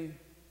 "Come in,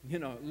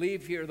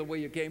 leave here the way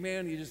you came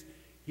in."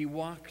 He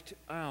walked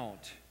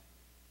out.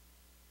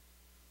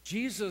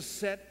 Jesus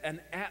set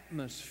an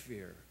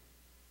atmosphere,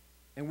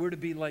 and we're to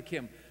be like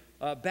him.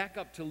 Back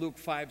up to Luke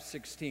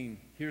 5:16.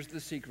 Here's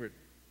the secret.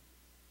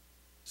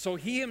 "So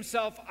he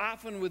himself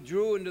often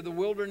withdrew into the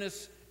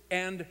wilderness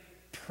and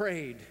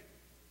prayed."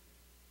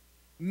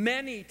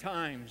 Many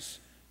times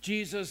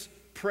Jesus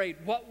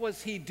prayed. What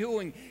was he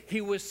doing?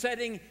 He was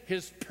setting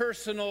his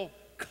personal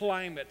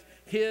climate,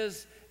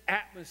 his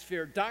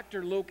atmosphere.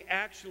 Dr. Luke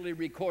actually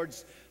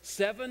records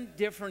 7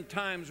 different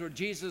times where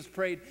Jesus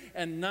prayed,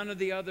 and none of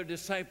the other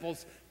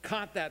disciples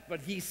caught that,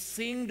 but he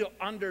seemed to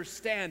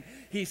understand.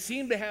 He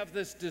seemed to have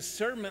this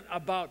discernment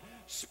about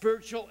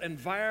spiritual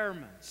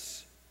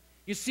environments.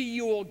 You see,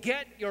 you will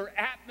get your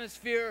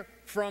atmosphere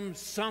from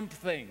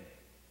something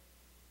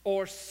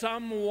or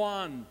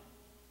someone.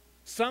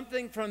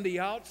 Something from the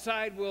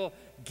outside will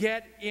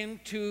get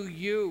into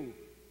you.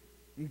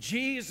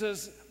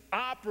 Jesus,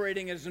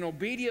 operating as an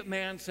obedient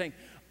man, saying,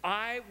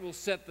 "I will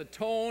set the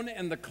tone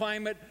and the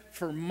climate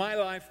for my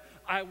life.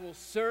 I will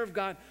serve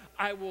God.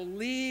 I will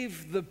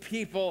leave the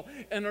people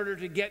in order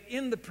to get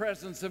in the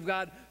presence of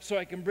God so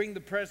I can bring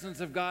the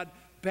presence of God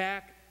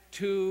back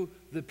to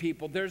the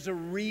people." There's a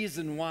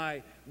reason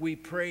why we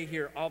pray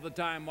here all the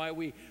time, why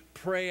we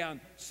pray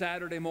on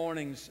Saturday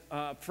mornings.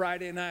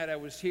 Friday night I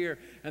was here,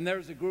 and there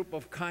was a group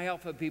of Chi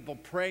Alpha people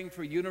praying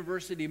for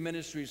university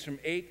ministries from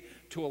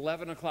 8 to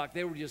 11 o'clock.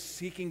 They were just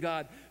seeking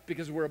God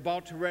because we're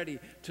about to ready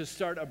to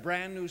start a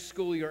brand new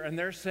school year, and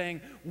they're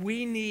saying,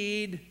 we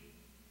need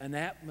an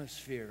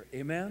atmosphere.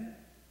 Amen?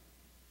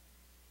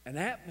 An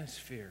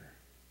atmosphere.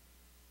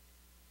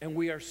 And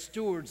we are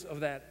stewards of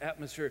that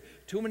atmosphere.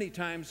 Too many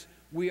times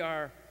we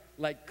are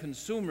like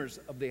consumers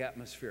of the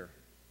atmosphere.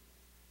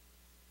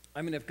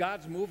 I mean, if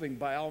God's moving,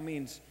 by all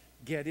means,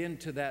 get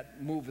into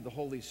that move of the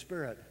Holy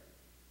Spirit.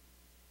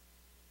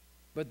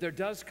 But there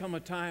does come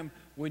a time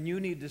when you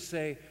need to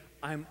say,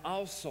 I'm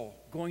also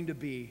going to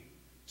be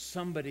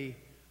somebody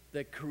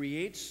that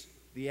creates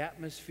the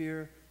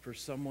atmosphere for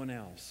someone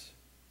else.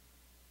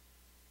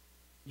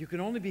 You can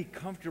only be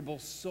comfortable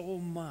so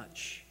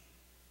much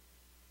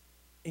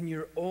in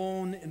your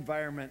own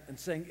environment and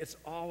saying, it's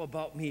all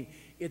about me.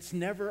 It's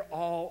never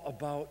all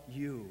about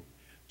you.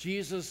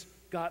 Jesus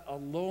got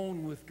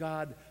alone with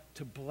God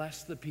to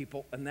bless the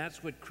people, and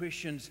that's what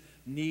Christians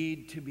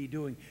need to be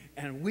doing.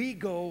 And we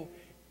go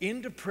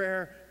into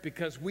prayer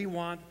because we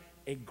want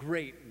a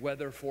great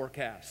weather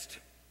forecast.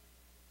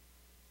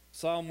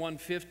 Psalm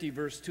 150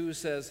 verse 2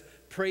 says,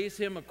 praise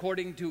him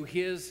according to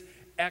his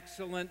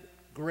excellent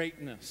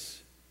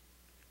greatness.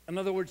 In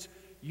other words,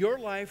 your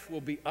life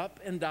will be up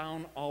and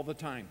down all the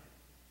time.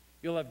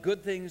 You'll have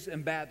good things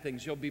and bad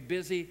things. You'll be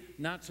busy,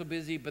 not so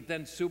busy, but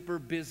then super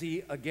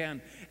busy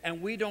again.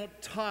 And we don't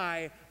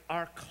tie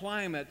our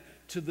climate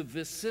to the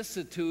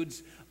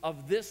vicissitudes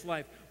of this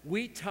life.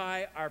 We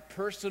tie our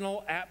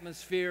personal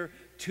atmosphere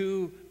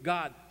to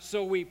God.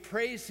 So we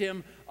praise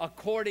him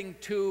according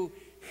to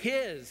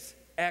his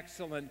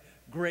excellent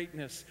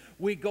greatness.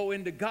 We go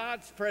into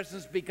God's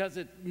presence because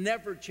it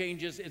never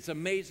changes. It's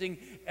amazing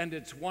and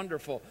it's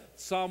wonderful.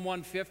 Psalm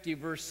 150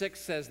 verse 6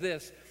 says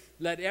this,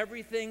 let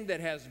everything that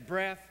has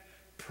breath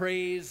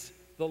praise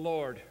the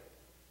Lord.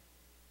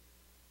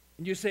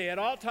 And you say, at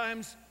all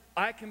times,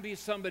 I can be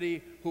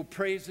somebody who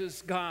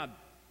praises God.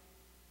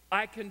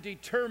 I can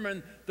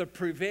determine the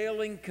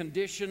prevailing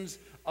conditions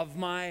of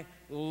my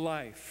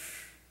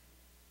life.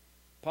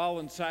 Paul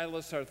and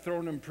Silas are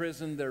thrown in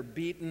prison. They're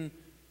beaten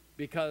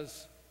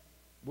because,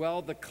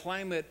 well, the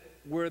climate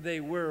where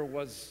they were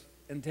was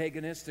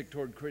antagonistic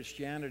toward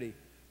Christianity,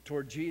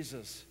 toward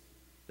Jesus.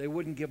 They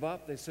wouldn't give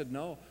up. They said,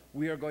 no,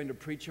 we are going to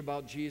preach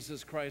about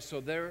Jesus Christ. So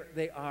there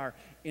they are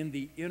in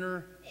the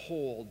inner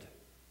hold.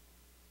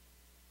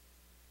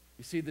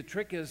 You see, the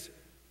trick is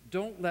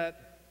don't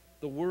let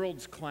the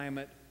world's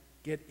climate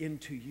get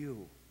into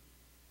you.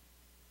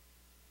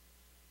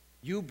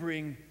 You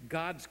bring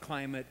God's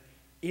climate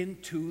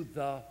into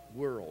the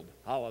world.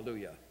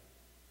 Hallelujah.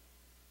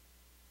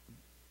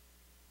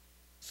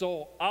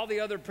 So all the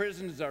other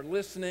prisoners are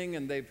listening,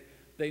 and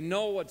they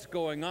know what's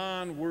going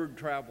on. Word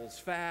travels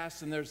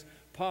fast, and there's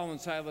Paul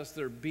and Silas,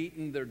 they're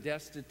beaten, they're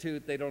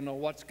destitute, they don't know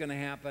what's going to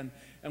happen.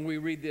 And we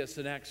read this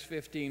in Acts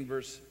 16,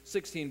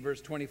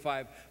 verse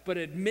 25. But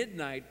at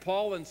midnight,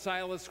 Paul and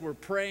Silas were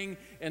praying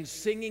and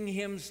singing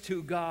hymns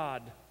to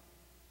God.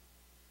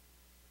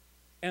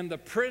 And the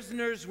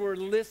prisoners were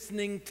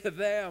listening to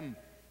them.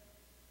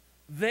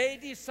 They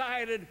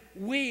decided,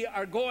 we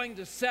are going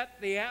to set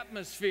the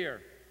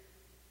atmosphere.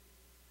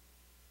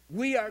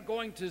 We are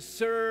going to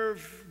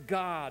serve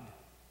God.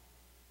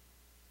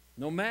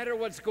 No matter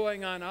what's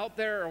going on out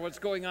there or what's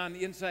going on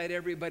inside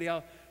everybody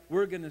else,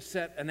 we're going to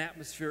set an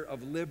atmosphere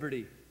of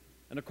liberty.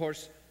 And of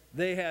course,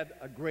 they had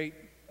a great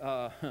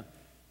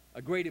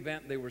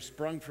event. They were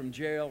sprung from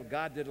jail.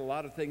 God did a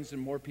lot of things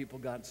and more people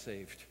got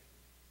saved.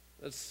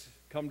 Let's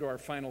come to our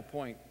final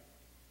point.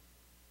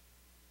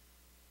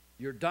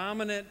 Your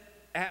dominant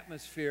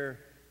atmosphere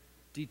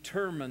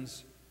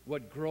determines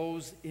what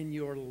grows in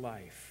your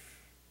life.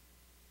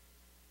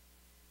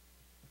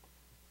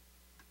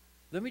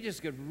 Let me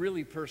just get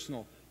really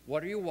personal.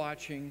 What are you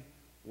watching?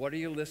 What are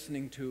you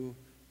listening to?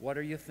 What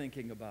are you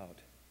thinking about?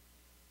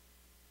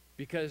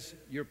 Because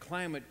your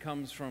climate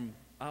comes from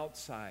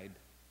outside.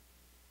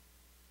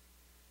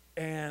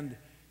 And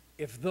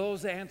if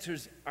those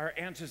answers are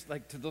answers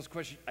like to those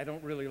questions I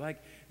don't really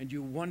like, and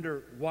you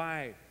wonder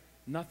why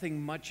nothing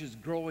much is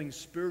growing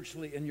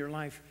spiritually in your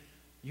life,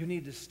 you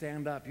need to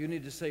stand up. You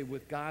need to say,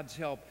 with God's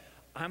help,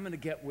 I'm going to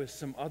get with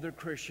some other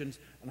Christians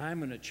and I'm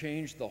going to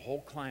change the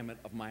whole climate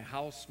of my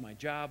house, my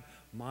job,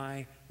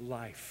 my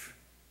life.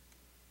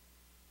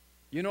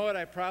 You know what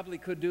I probably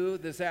could do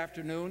this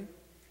afternoon?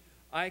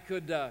 I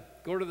could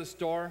go to the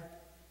store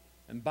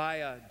and buy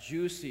a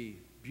juicy,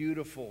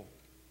 beautiful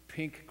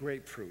pink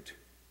grapefruit.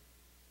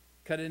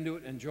 Cut into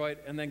it, enjoy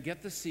it, and then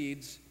get the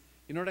seeds.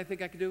 You know what I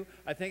think I could do?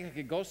 I think I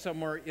could go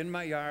somewhere in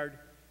my yard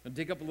and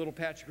dig up a little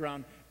patch of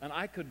ground, and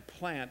I could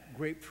plant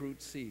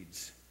grapefruit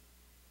seeds.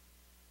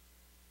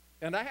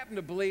 And I happen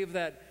to believe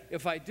that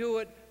if I do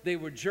it, they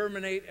would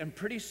germinate, and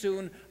pretty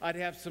soon I'd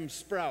have some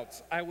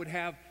sprouts. I would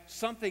have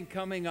something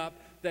coming up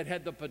that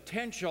had the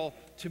potential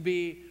to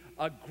be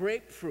a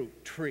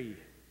grapefruit tree.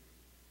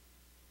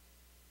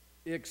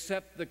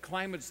 Except the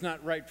climate's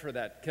not right for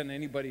that. Can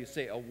anybody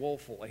say a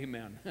woeful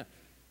amen?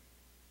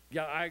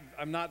 Yeah,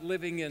 I'm not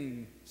living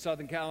in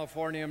Southern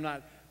California. I'm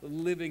not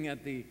living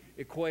at the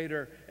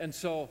equator. And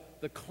so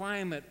the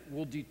climate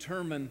will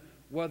determine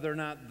whether or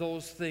not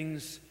those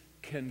things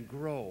can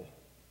grow.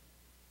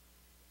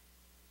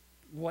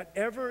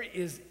 Whatever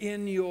is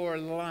in your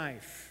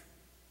life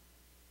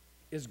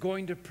is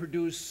going to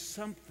produce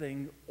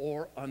something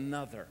or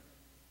another.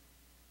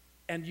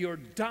 And your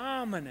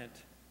dominant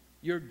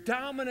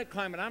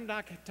climate, I'm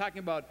not talking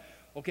about,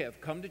 okay, I've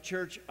come to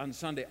church on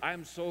Sunday.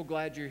 I'm so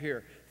glad you're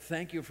here.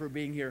 Thank you for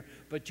being here.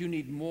 But you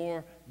need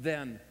more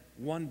than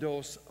one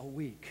dose a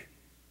week.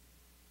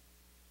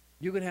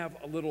 You can have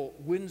a little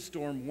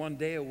windstorm one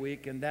day a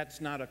week, and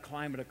that's not a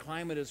climate. A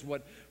climate is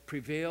what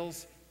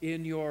prevails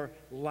in your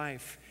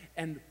life.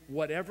 And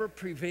whatever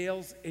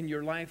prevails in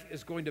your life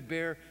is going to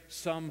bear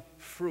some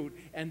fruit.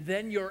 And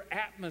then your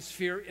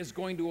atmosphere is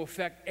going to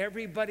affect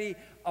everybody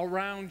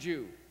around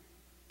you.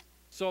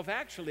 So if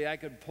actually I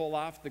could pull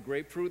off the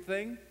grapefruit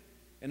thing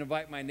and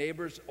invite my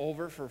neighbors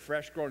over for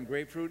fresh-grown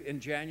grapefruit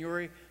in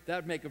January, that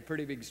would make a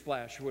pretty big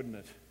splash, wouldn't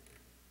it?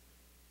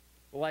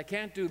 Well, I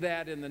can't do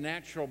that in the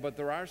natural, but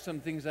there are some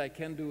things I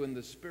can do in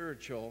the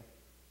spiritual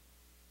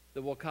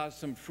that will cause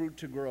some fruit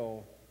to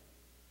grow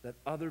that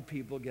other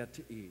people get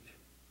to eat.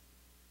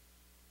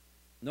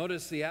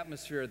 Notice the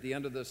atmosphere at the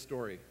end of this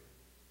story.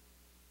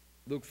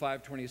 Luke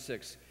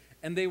 5:26.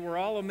 And they were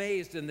all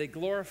amazed, and they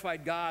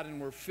glorified God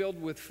and were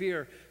filled with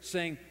fear,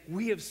 saying,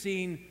 we have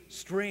seen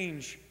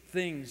strange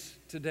things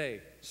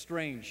today.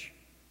 Strange.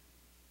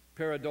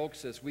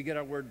 Paradoxus. We get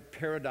our word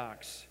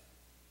paradox.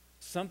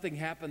 Something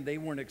happened they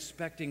weren't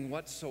expecting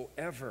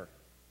whatsoever.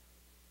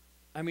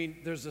 I mean,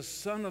 there's a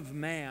Son of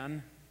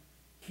Man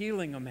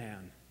healing a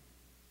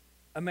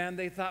man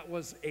they thought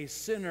was a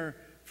sinner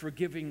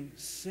forgiving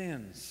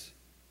sins.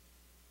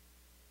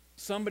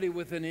 Somebody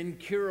with an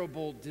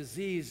incurable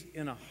disease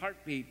in a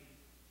heartbeat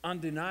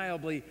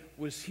undeniably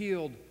was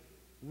healed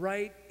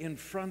right in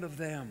front of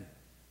them.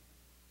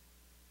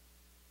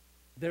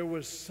 There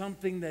was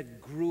something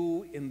that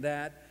grew in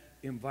that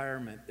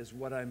environment, is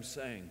what I'm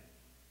saying.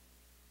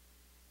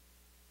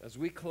 As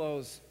we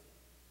close,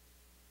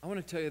 I want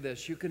to tell you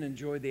this. You can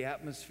enjoy the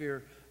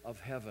atmosphere of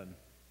heaven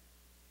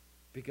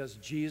because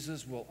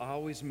Jesus will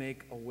always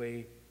make a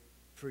way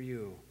for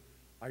you.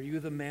 Are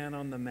you the man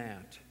on the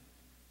mat?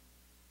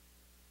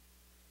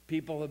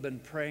 People have been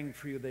praying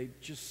for you. They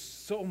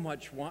just so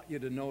much want you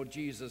to know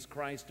Jesus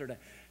Christ or to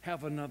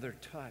have another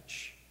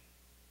touch.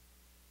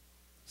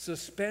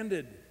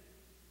 Suspended,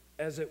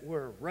 as it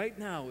were, right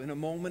now in a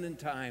moment in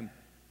time.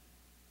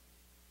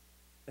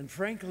 And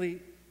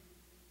frankly,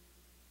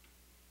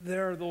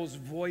 there are those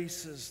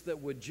voices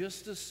that would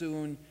just as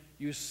soon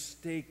you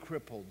stay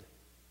crippled,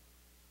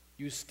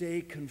 you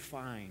stay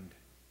confined,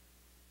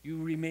 you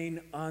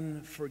remain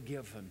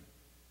unforgiven.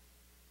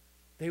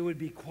 They would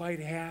be quite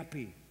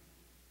happy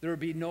There would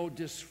be no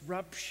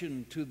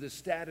disruption to the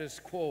status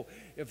quo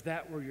if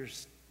that were your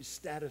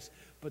status.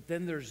 But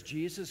then there's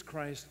Jesus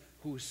Christ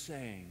who's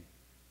saying,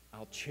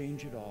 I'll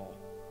change it all.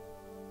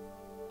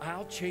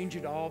 I'll change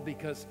it all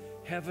because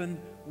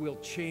heaven will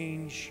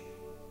change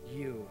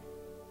you.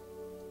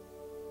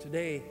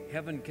 Today,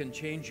 heaven can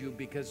change you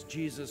because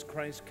Jesus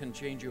Christ can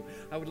change you.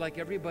 I would like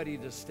everybody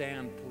to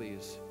stand,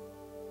 please.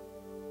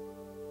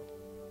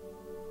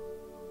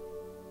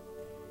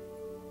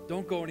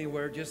 Don't go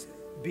anywhere, just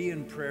be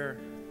in prayer.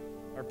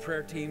 Our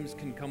prayer teams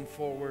can come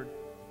forward.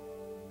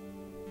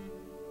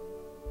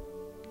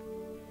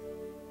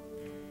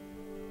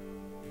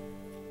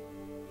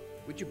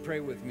 Would you pray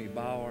with me?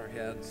 Bow our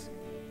heads,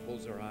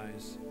 close our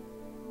eyes.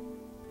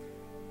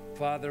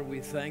 Father,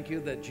 we thank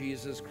you that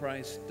Jesus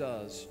Christ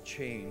does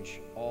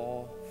change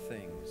all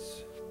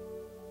things.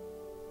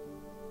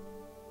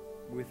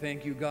 We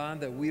thank you,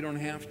 God, that we don't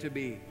have to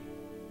be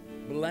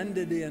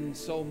blended in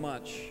so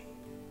much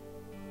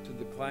to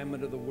the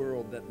climate of the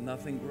world that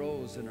nothing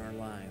grows in our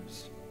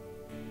lives,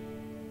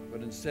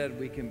 but instead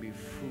we can be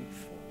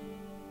fruitful,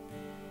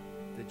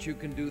 that you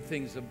can do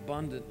things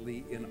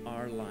abundantly in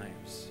our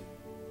lives.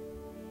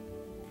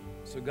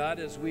 So God,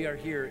 as we are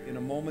here in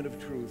a moment of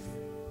truth,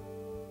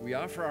 we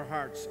offer our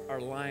hearts,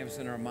 our lives,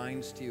 and our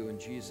minds to you in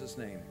Jesus'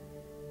 name.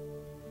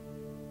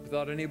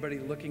 Without anybody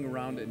looking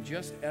around, and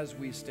just as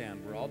we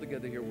stand, we're all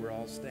together here, we're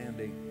all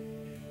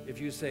standing. If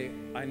you say,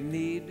 I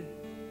need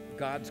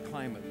God's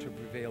climate to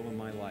prevail in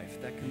my life,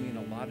 that can mean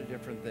a lot of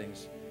different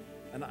things.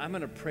 And I'm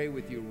going to pray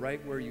with you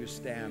right where you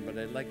stand, but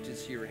I'd like to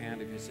see your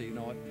hand if you say, you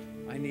know what,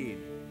 I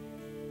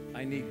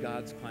need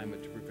God's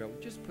climate to prevail.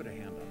 Just put a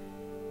hand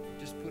up.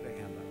 Just put a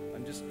hand up.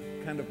 I'm just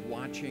kind of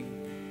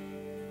watching.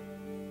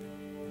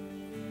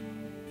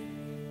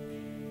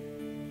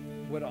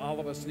 What all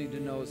of us need to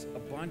know is a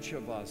bunch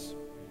of us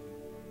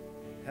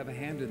have a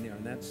hand in there,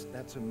 and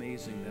that's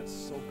amazing. That's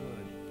so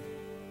good.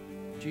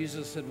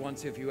 Jesus said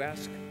once, if you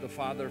ask the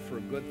Father for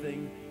a good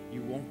thing,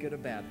 you won't get a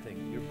bad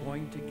thing. You're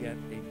going to get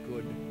a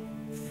good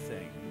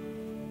thing.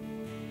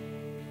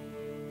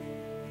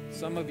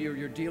 Some of you,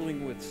 you're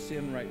dealing with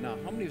sin right now.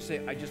 How many of you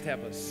say, I just have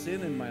a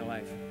sin in my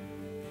life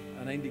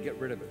and I need to get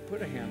rid of it?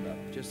 Put a hand up.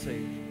 Just say,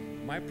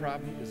 my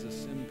problem is a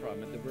sin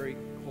problem at the very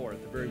core,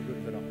 at the very root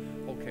of it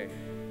all. Okay.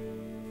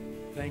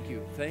 Thank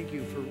you. Thank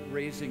you for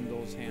raising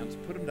those hands.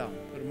 Put them down.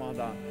 Put them all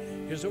down.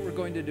 Here's what we're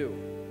going to do.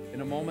 In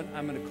a moment,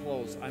 I'm going to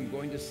close. I'm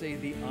going to say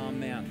the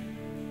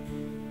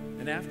Amen.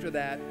 And after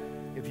that,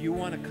 if you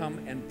want to come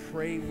and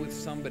pray with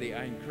somebody,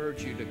 I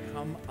encourage you to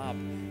come up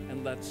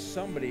and let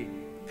somebody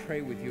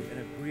pray with you and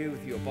agree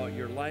with you about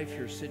your life,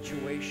 your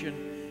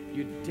situation.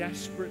 You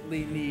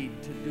desperately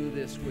need to do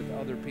this with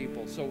other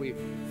people. So we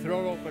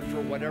throw it open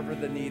for whatever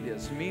the need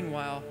is.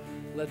 Meanwhile,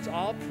 let's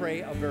all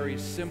pray a very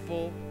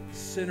simple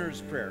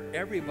sinner's prayer.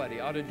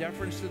 Everybody, out of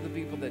deference to the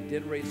people that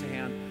did raise a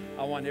hand,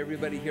 I want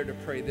everybody here to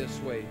pray this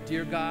way.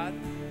 Dear God,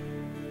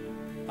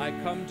 I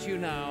come to you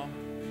now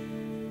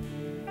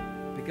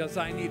because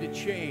I need a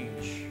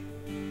change,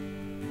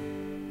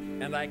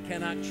 and I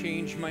cannot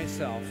change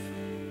myself.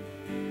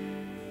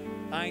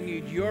 I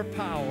need your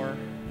power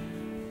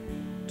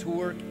to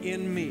work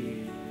in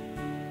me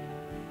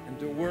and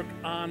to work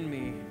on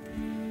me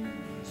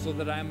so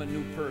that I'm a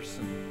new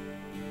person.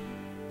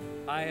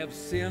 I have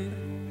sinned,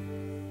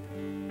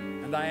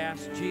 and I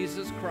ask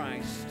Jesus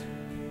Christ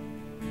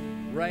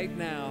right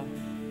now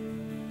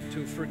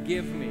to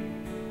forgive me.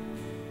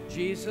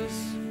 Jesus,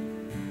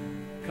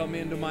 come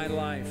into my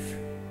life.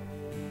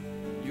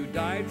 You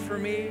died for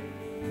me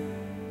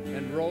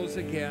and rose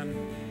again,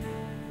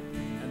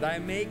 and I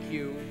make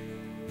you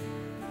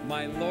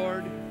my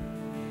Lord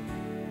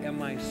and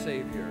my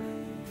Savior.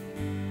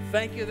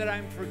 Thank you that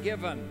I'm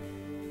forgiven.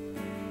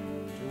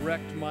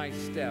 Direct my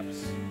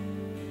steps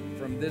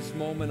from this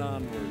moment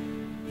onward.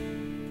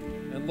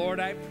 And Lord,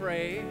 I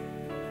pray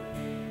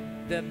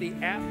that the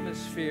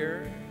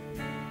atmosphere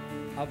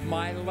of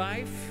my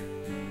life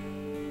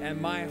and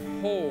my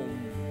home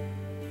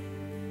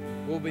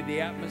will be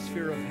the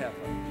atmosphere of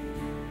heaven.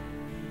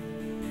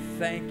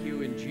 Thank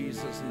you in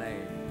Jesus'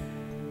 name.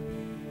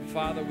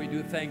 Father, we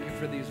do thank you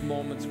for these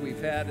moments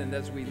we've had, and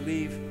as we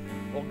leave,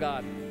 oh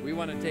God, we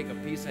want to take a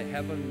piece of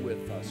heaven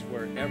with us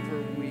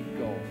wherever we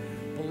go.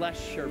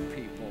 Bless your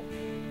people.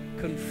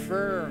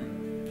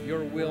 Confirm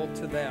your will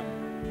to them.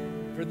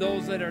 For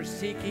those that are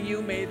seeking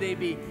you, may they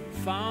be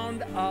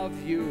found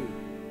of you.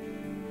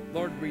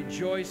 Lord,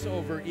 rejoice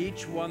over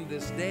each one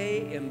this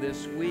day and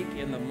this week.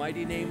 In the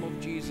mighty name of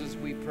Jesus,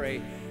 we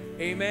pray.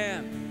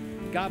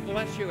 Amen. God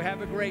bless you.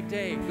 Have a great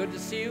day. Good to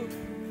see you.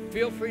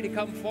 Feel free to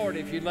come forward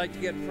if you'd like to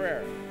get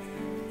prayer.